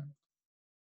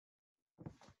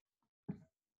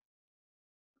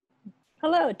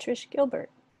 Hello, Trish Gilbert.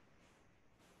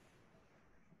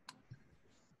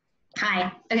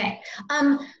 Hi. Okay.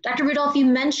 Dr. Rudolph, you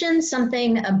mentioned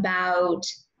something about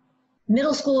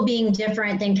middle school being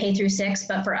different than K through 6,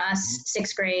 but for us,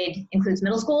 6th grade includes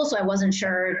middle school. So I wasn't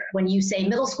sure, when you say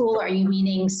middle school, are you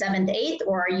meaning 7th, 8th,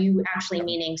 or are you actually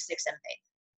meaning 6th and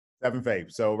 7th,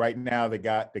 8th. So right now the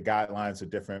guidelines are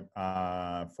different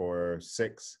for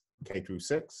K through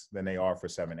 6 than they are for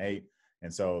 7, 8.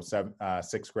 And so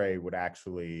 6th grade would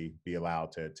actually be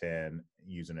allowed to attend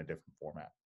using a different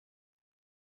format.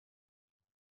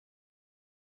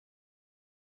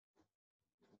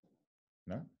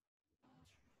 No?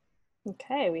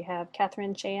 Okay, we have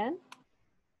Catherine Chan.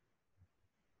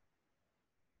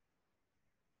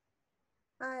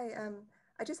 Hi,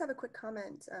 I just have a quick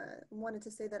comment. Wanted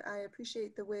to say that I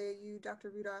appreciate the way you, Dr.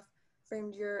 Rudolph,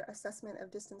 framed your assessment of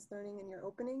distance learning in your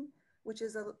opening, which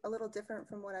is a little different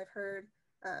from what I've heard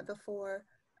before.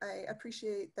 I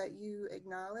appreciate that you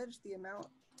acknowledge the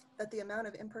amount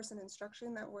of in-person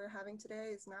instruction that we're having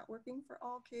today is not working for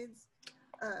all kids.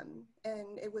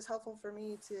 And it was helpful for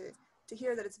me to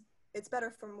hear that it's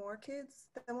better for more kids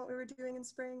than what we were doing in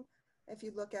spring. If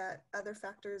you look at other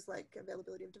factors like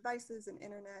availability of devices and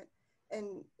internet,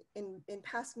 and in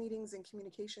past meetings and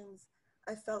communications,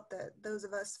 I felt that those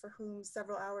of us for whom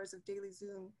several hours of daily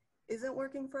Zoom isn't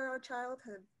working for our child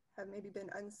have maybe been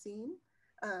unseen.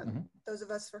 Those of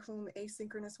us for whom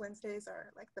asynchronous Wednesdays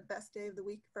are like the best day of the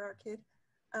week for our kid.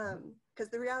 Because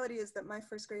the reality is that my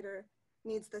first grader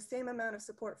needs the same amount of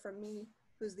support from me,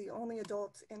 who's the only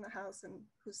adult in the house and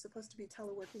who's supposed to be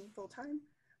teleworking full time,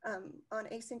 on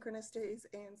asynchronous days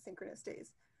and synchronous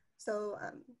days. So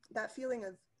that feeling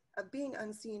of being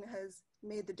unseen has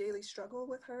made the daily struggle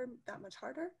with her that much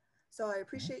harder. So I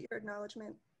appreciate your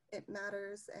acknowledgement. It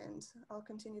matters, and I'll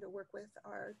continue to work with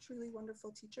our truly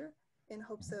wonderful teacher in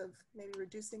hopes of maybe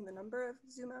reducing the number of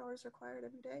Zoom hours required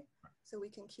every day so we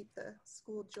can keep the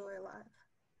school joy alive.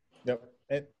 Yep.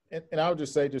 And I would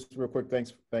just say, just real quick,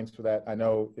 thanks for that. I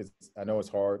know it's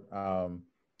hard.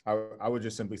 I would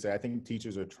just simply say, I think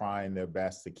teachers are trying their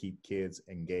best to keep kids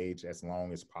engaged as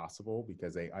long as possible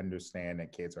because they understand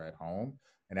that kids are at home.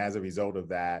 And as a result of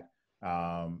that,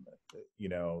 you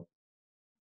know,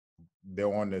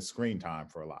 they're on the screen time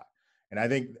for a lot. And I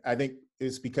think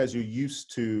it's because you're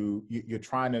used to,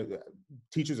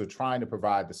 teachers are trying to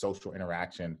provide the social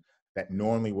interaction that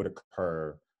normally would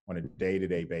occur on a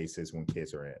day-to-day basis when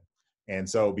kids are in. And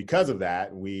so because of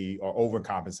that, we are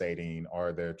overcompensating,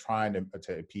 or they're trying to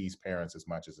appease parents as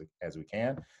much as we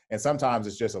can. And sometimes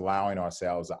it's just allowing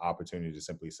ourselves the opportunity to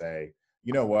simply say,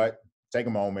 you know what, take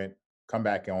a moment, come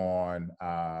back on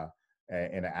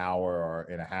in an hour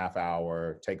or in a half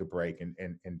hour, take a break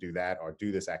and do that, or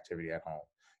do this activity at home.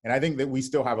 And I think that we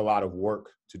still have a lot of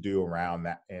work to do around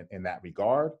that in that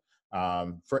regard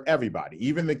for everybody,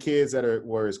 even the kids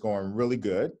where it's going really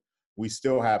good. We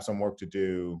still have some work to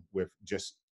do with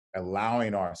just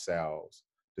allowing ourselves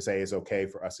to say it's okay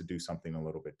for us to do something a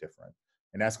little bit different.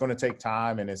 And that's going to take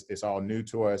time, and it's all new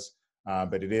to us,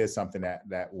 but it is something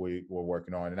that we're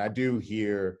working on. And I do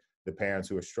hear the parents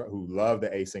who love the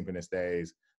asynchronous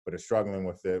days, but are struggling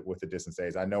with the distance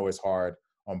days. I know it's hard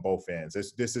on both ends.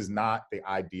 This is not the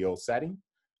ideal setting.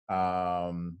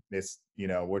 It's,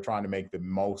 we're trying to make the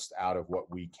most out of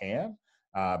what we can.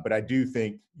 But I do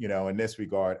think, in this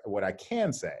regard, what I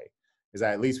can say is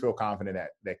I at least feel confident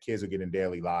that kids are getting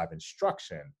daily live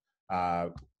instruction,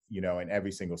 in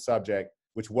every single subject,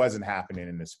 which wasn't happening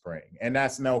in the spring. And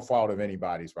that's no fault of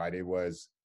anybody's, right?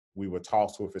 We were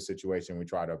tossed with a situation. We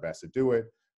tried our best to do it.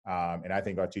 And I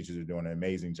think our teachers are doing an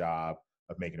amazing job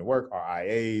of making it work. Our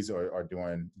IAs are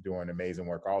doing amazing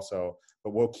work also,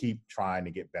 but we'll keep trying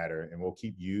to get better, and we'll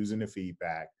keep using the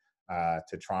feedback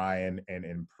to try and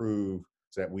improve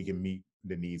so that we can meet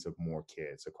the needs of more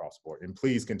kids across the board. And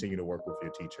please continue to work with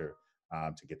your teacher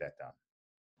to get that done.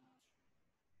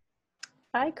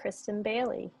 Hi, Kristen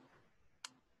Bailey.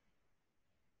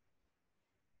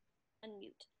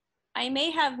 Unmute. I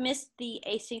may have missed the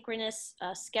asynchronous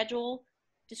schedule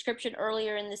description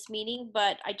earlier in this meeting,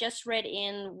 but I just read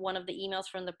in one of the emails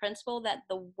from the principal that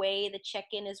the way the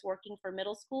check-in is working for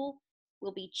middle school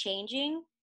will be changing.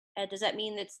 Does that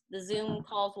mean that the Zoom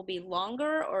calls will be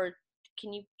longer, or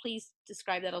can you please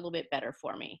describe that a little bit better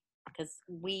for me? Because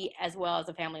we, as well as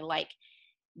a family, like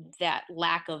that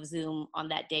lack of Zoom on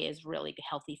that day is really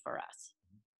healthy for us.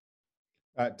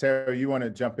 Tara, you want to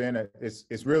jump in? It's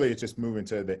just moving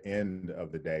to the end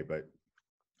of the day, but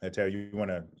Tara, you want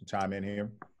to chime in here?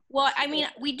 Well, I mean,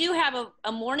 we do have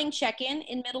a morning check-in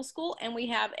in middle school, and we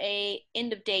have a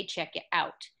end of day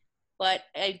check-out. But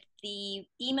the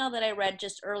email that I read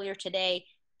just earlier today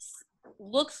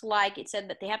looks like it said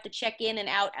that they have to check in and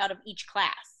out of each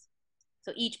class.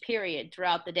 So each period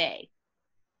throughout the day,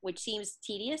 which seems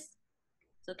tedious.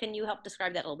 So can you help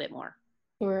describe that a little bit more?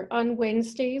 Or on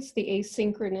Wednesdays, the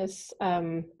asynchronous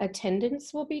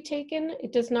attendance will be taken.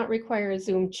 It does not require a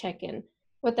Zoom check-in.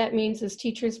 What that means is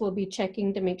teachers will be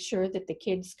checking to make sure that the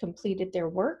kids completed their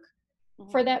work.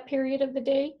 for that period of the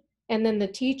day. And then the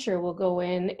teacher will go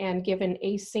in and give an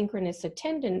asynchronous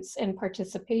attendance and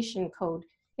participation code.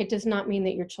 It does not mean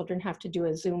that your children have to do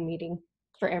a Zoom meeting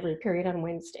for every period on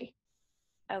Wednesday.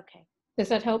 Okay. Does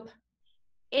that help?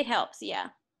 It helps, yeah.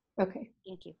 Okay.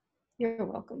 Thank you. You're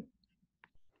welcome.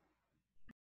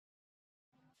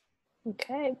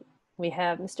 Okay, we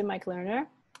have Mr. Mike Lerner.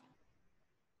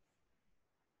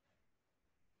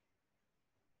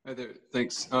 Hi there,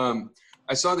 thanks.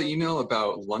 I saw the email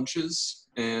about lunches,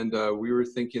 and we were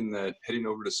thinking that heading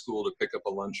over to school to pick up a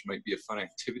lunch might be a fun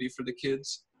activity for the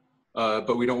kids,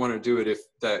 but we don't want to do it if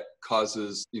that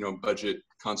causes, budget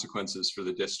consequences for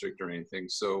the district or anything.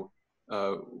 So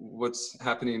what's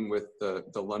happening with the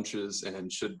lunches,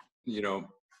 and should,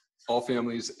 all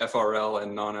families, FRL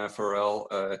and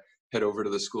non-FRL, head over to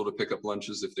the school to pick up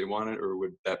lunches if they want it, or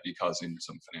would that be causing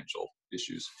some financial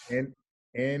issues?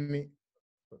 And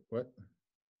what,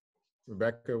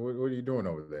 Rebecca? What are you doing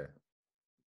over there?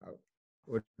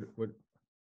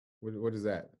 What is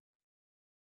that?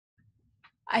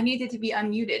 I needed to be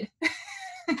unmuted.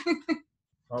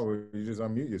 Oh, well, you just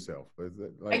unmute yourself. Is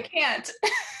it like... I can't.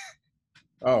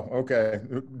 Oh, okay.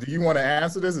 Do you want to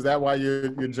answer this? Is that why you're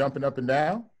jumping up and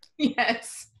down?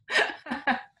 Yes.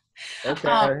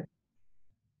 Okay.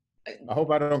 I hope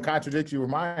I don't contradict you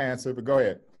with my answer, but go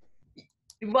ahead.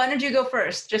 Why don't you go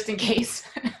first, just in case?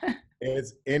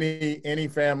 It's any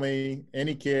family,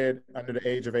 any kid under the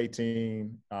age of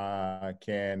 18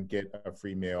 can get a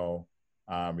free meal,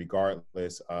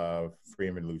 regardless of free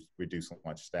and reduced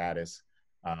lunch status.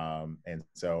 And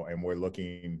we're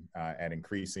looking at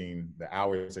increasing the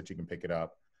hours that you can pick it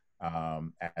up,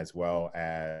 as well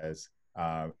as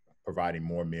providing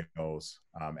more meals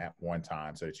at one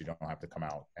time so that you don't have to come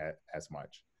out as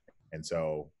much. And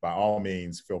so by all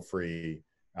means, feel free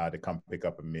to come pick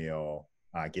up a meal,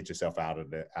 get yourself out of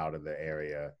the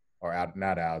area, or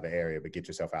not out of the area, but get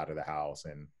yourself out of the house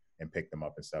and pick them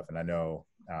up and stuff. And I know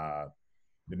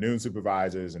the noon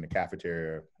supervisors and the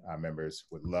cafeteria members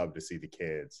would love to see the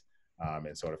kids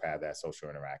and sort of have that social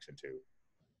interaction too.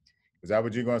 Is that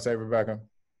what you're going to say, Rebecca?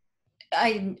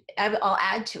 I'll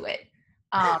add to it.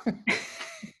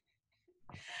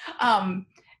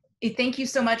 Thank you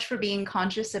so much for being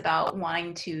conscious about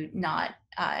wanting to not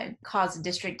cause the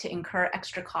district to incur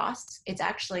extra costs. It's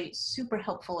actually super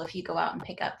helpful if you go out and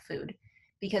pick up food,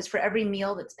 because for every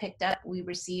meal that's picked up, we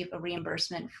receive a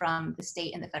reimbursement from the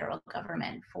state and the federal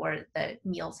government for the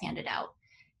meals handed out.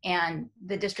 And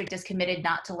the district is committed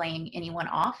not to laying anyone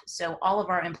off. So all of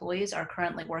our employees are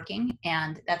currently working,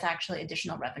 and that's actually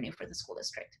additional revenue for the school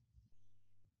district.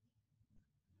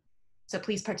 So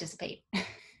please participate.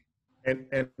 And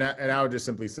I would just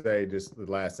simply say, just the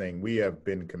last thing, we have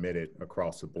been committed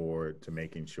across the board to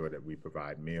making sure that we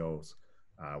provide meals.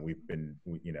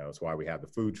 It's why we have the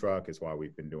food truck. It's why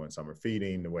we've been doing summer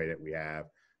feeding the way that we have.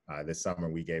 This summer,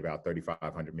 we gave out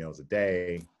 3,500 meals a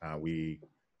day. We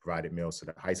provided meals to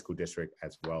the high school district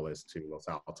as well as to Los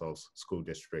Altos School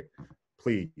District.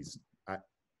 Please,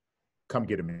 come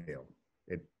get a meal.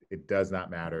 It does not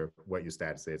matter what your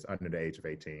status is under the age of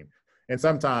 18. And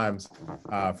sometimes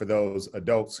for those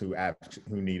adults who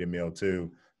need a meal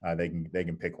too, they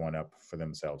can pick one up for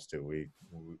themselves too. We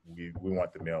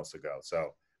want the meals to go.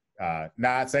 So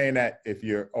not saying that if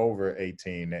you're over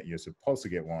 18 that you're supposed to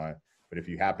get one, but if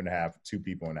you happen to have 2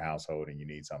 people in the household and you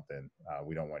need something,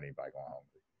 we don't want anybody going hungry.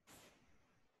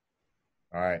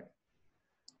 All right.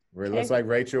 It looks like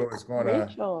Rachel is going to.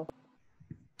 Rachel.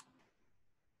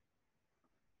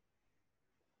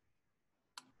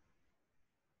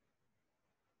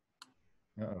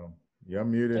 Uh-oh. You're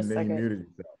muted and then you muted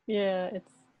yourself. Yeah,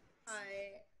 it's.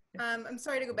 Hi. I'm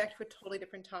sorry to go back to a totally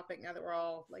different topic now that we're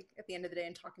all like at the end of the day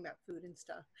and talking about food and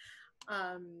stuff.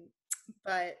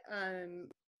 But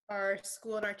our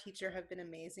school and our teacher have been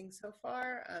amazing so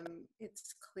far.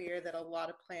 It's clear that a lot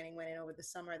of planning went in over the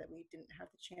summer that we didn't have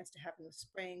the chance to have in the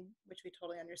spring, which we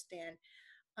totally understand.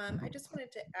 I just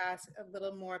wanted to ask a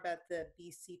little more about the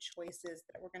BC choices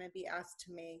that we're going to be asked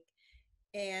to make.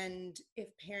 And if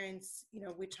parents,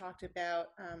 we talked about,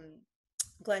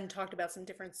 Glenn talked about some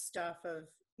different stuff of,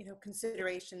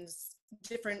 considerations.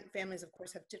 Different families, of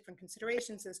course, have different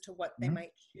considerations as to what they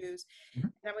might choose.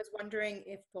 And I was wondering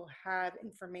if we'll have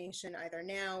information either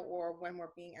now or when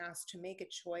we're being asked to make a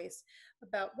choice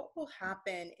about what will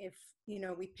happen if,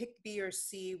 we pick B or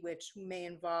C, which may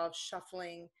involve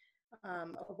shuffling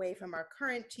away from our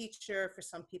current teacher. For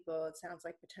some people, it sounds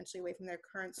like potentially away from their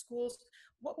current schools.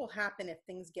 What will happen if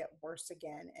things get worse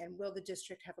again? And will the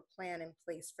district have a plan in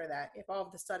place for that? If all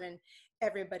of a sudden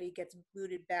everybody gets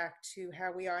booted back to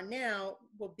how we are now,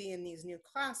 we'll be in these new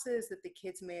classes that the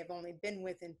kids may have only been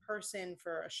with in person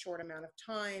for a short amount of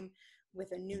time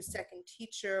with a new second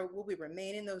teacher. Will we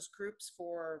remain in those groups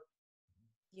for,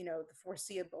 you know, the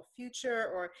foreseeable future?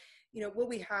 Or, you know, will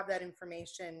we have that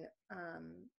information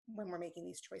when we're making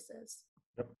these choices?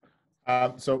 Yep.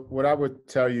 So what I would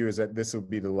tell you is that this will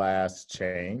be the last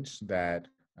change that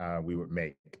we would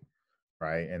make,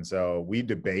 right? And so we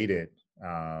debated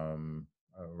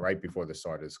right before the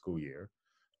start of the school year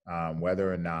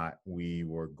whether or not we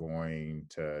were going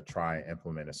to try and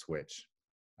implement a switch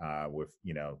with,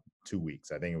 you know, 2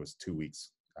 weeks. I think it was 2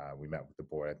 weeks. We met with the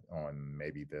board on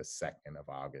maybe the 2nd of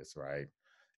August, right?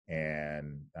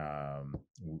 And,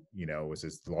 you know, it was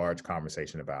this large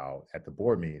conversation about at the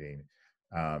board meeting,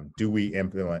 do we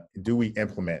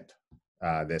implement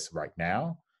this right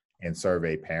now and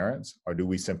survey parents, or do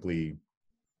we simply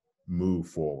move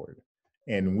forward?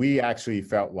 And we actually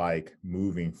felt like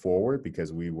moving forward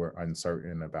because we were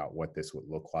uncertain about what this would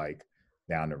look like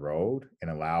down the road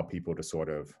and allow people to sort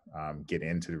of get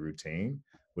into the routine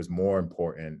was more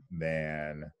important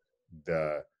than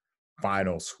the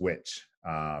final switch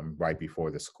right before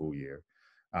the school year,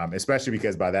 especially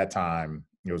because by that time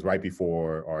it was right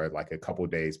before or like a couple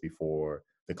of days before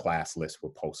the class lists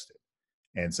were posted.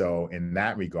 And so in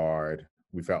that regard,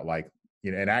 we felt like,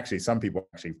 you know, and actually some people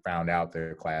actually found out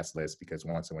their class list because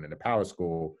once they went into Power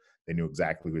School, they knew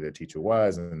exactly who their teacher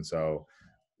was. And so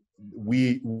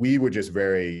we were just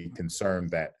very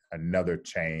concerned that another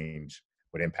change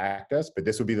would impact us, but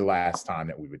this would be the last time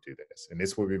that we would do this. And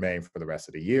this will remain for the rest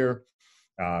of the year,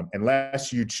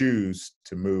 unless you choose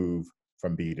to move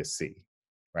from B to C,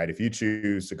 right? If you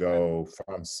choose to go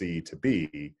from C to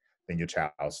B, then your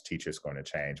child's teacher is going to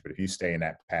change. But if you stay in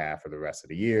that path for the rest of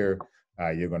the year,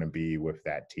 you're going to be with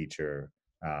that teacher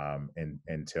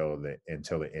until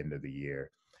the end of the year.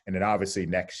 And then obviously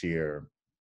next year,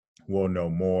 we'll know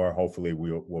more. Hopefully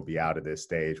we'll be out of this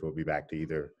stage. We'll be back to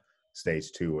either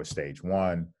stage 2 or stage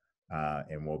 1,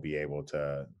 and we'll be able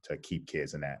to keep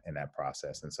kids in that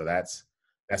process. And so that's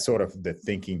sort of the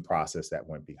thinking process that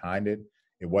went behind it.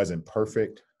 It wasn't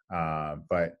perfect,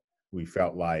 but we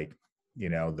felt like, you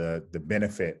know, the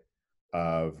benefit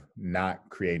of not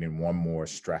creating one more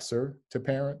stressor to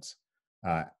parents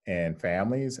and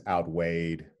families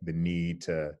outweighed the need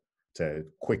to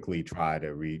quickly try to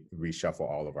reshuffle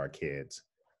all of our kids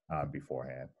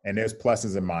beforehand. And there's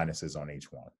pluses and minuses on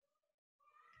each one.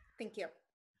 Thank you.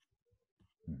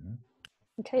 Mm-hmm.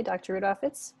 Okay, Dr. Rudolph,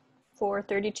 it's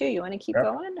 4:32. You want to keep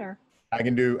going, or? I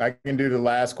can do the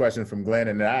last question from Glenn,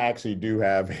 and I actually do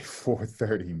have a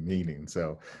 4:30 meeting,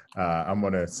 so I'm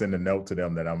going to send a note to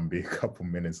them that I'm going to be a couple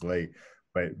minutes late.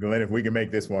 But Glenn, if we can make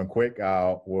this one quick,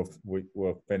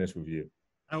 we'll finish with you.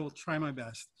 I will try my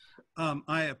best.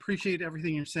 I appreciate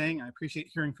everything you're saying. I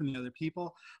appreciate hearing from the other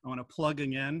people. I want to plug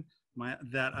again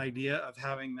that idea of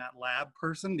having that lab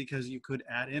person, because you could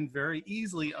add in very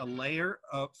easily a layer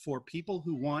for people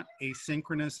who want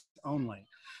asynchronous only.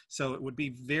 So it would be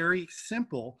very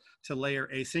simple to layer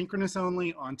asynchronous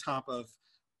only on top of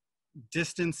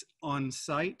distance on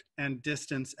site and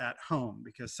distance at home,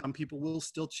 because some people will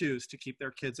still choose to keep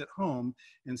their kids at home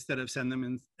instead of send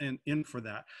them in for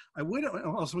that. I would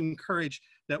also encourage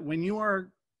that when you are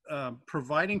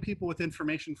providing people with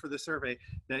information for the survey,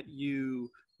 that you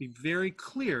be very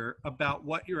clear about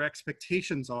what your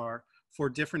expectations are for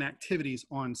different activities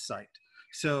on site.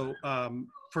 So,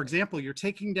 for example, you're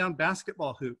taking down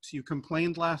basketball hoops. You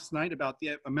complained last night about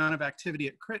the amount of activity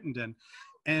at Crittenden,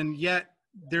 and yet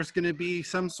there's going to be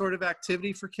some sort of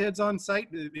activity for kids on site.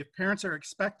 If parents are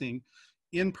expecting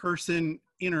in-person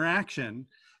interaction,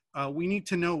 we need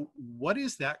to know, what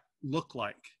does that look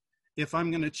like if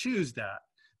I'm going to choose that?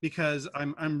 Because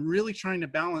I'm really trying to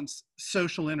balance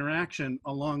social interaction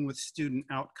along with student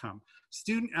outcome.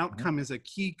 Student outcome is a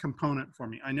key component for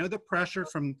me. I know the pressure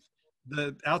from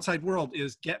the outside world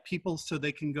is get people so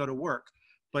they can go to work,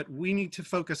 but we need to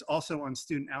focus also on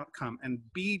student outcome. And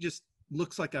B just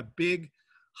looks like a big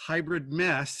hybrid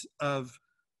mess of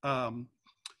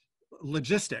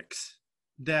logistics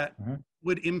that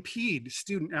would impede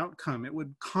student outcome. It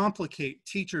would complicate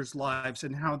teachers' lives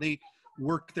and how they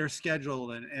work their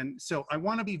schedule. And so I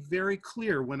want to be very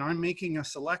clear when I'm making a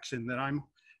selection that I'm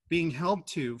being held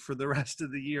to for the rest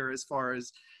of the year, as far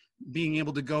as being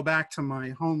able to go back to my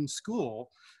home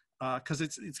school, because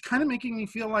it's kind of making me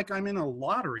feel like I'm in a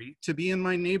lottery to be in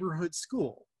my neighborhood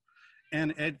school.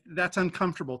 And that's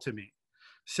uncomfortable to me.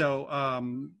 So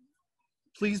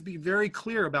please be very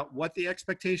clear about what the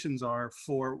expectations are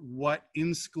for what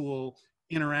in-school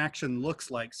interaction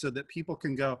looks like, so that people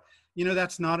can go, you know,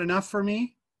 that's not enough for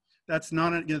me. That's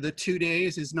not, you know, the 2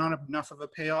 days is not enough of a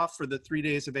payoff for the 3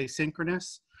 days of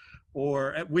asynchronous,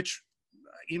 or at which,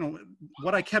 you know,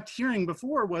 what I kept hearing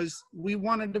before was we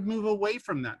wanted to move away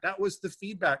from that. That was the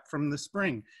feedback from the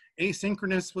spring.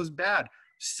 Asynchronous was bad.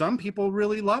 Some people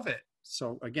really love it.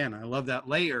 So again, I love that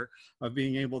layer of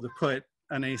being able to put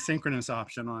an asynchronous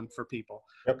option on for people.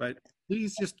 Yep. But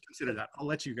please just consider that. I'll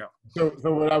let you go.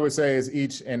 So what I would say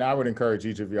is and I would encourage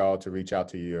each of y'all to reach out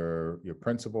to your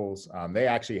principals. They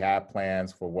actually have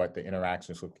plans for what the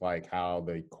interactions look like, how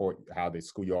the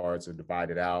schoolyards are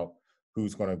divided out,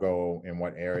 who's going to go in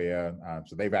what area.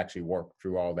 So they've actually worked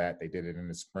through all that. They did it in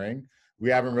the spring. We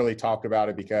haven't really talked about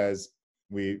it because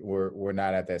we're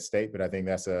not at that state, but I think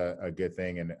that's a good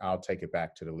thing. And I'll take it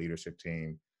back to the leadership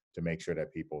team to make sure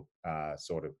that people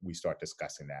we start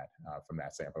discussing that from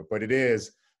that standpoint. But it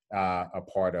is a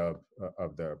part of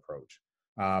the approach.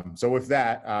 So with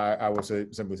that, I will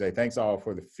simply say thanks all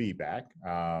for the feedback.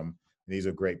 These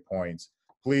are great points.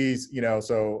 Please, you know,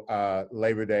 so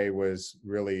Labor Day was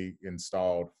really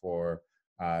installed for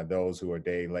those who are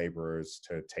day laborers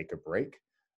to take a break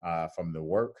from the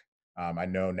work. I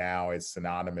know now it's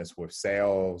synonymous with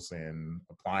sales and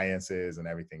appliances and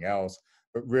everything else,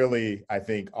 but really, I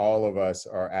think all of us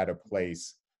are at a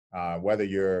place, whether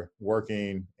you're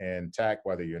working in tech,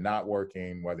 whether you're not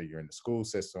working, whether you're in the school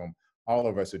system, all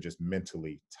of us are just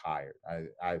mentally tired.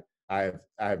 I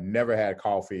have never had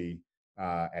coffee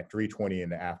at 3:20 in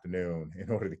the afternoon in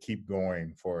order to keep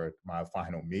going for my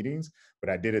final meetings, but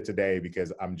I did it today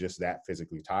because I'm just that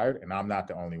physically tired, and I'm not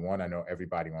the only one. I know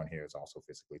everybody on here is also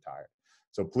physically tired.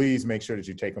 So please make sure that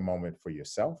you take a moment for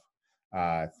yourself.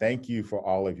 Thank you for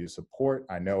all of your support.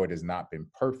 I know it has not been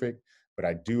perfect, but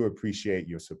I do appreciate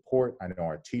your support. I know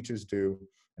our teachers do.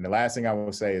 And the last thing I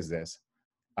will say is this.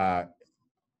 All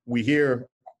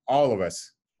of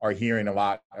us are hearing a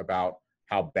lot about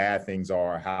how bad things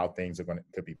are, how things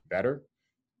could be better.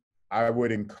 I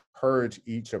would encourage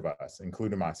each of us,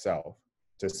 including myself,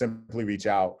 to simply reach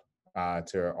out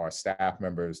to our staff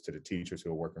members, to the teachers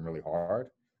who are working really hard,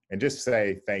 and just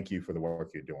say thank you for the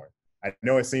work you're doing. I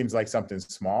know it seems like something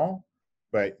small,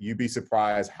 but you'd be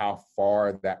surprised how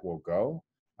far that will go.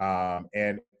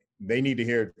 And they need to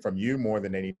hear from you more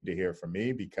than they need to hear from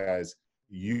me, because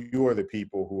you are the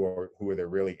people who they're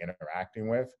really interacting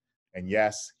with. And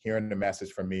yes, hearing the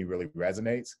message from me really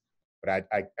resonates. But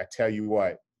I tell you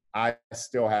what, I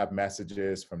still have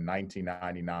messages from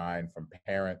 1999 from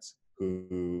parents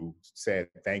who said,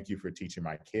 thank you for teaching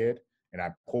my kid. And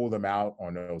I pull them out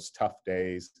on those tough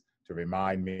days to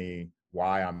remind me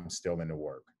why I'm still in the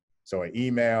work. So an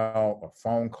email, a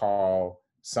phone call,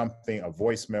 something, a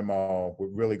voice memo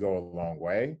would really go a long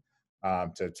way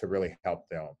to really help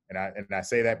them. And I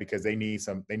say that because they need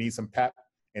some pep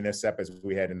in their Sept as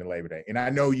we head into Labor Day. And I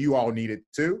know you all need it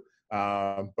too,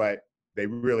 but they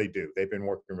really do. They've been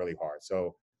working really hard.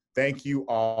 So thank you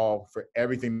all for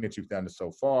everything that you've done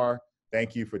so far.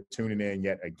 Thank you for tuning in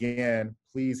yet again.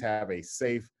 Please have a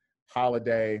safe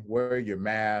holiday. Wear your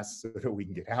masks so that we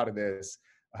can get out of this.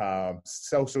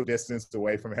 Social distance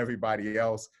away from everybody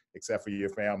else except for your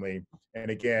family.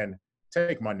 And again,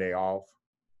 take Monday off.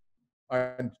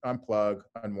 Unplug,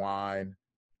 unwind,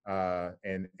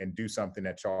 and do something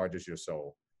that charges your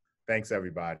soul. Thanks,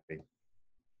 everybody.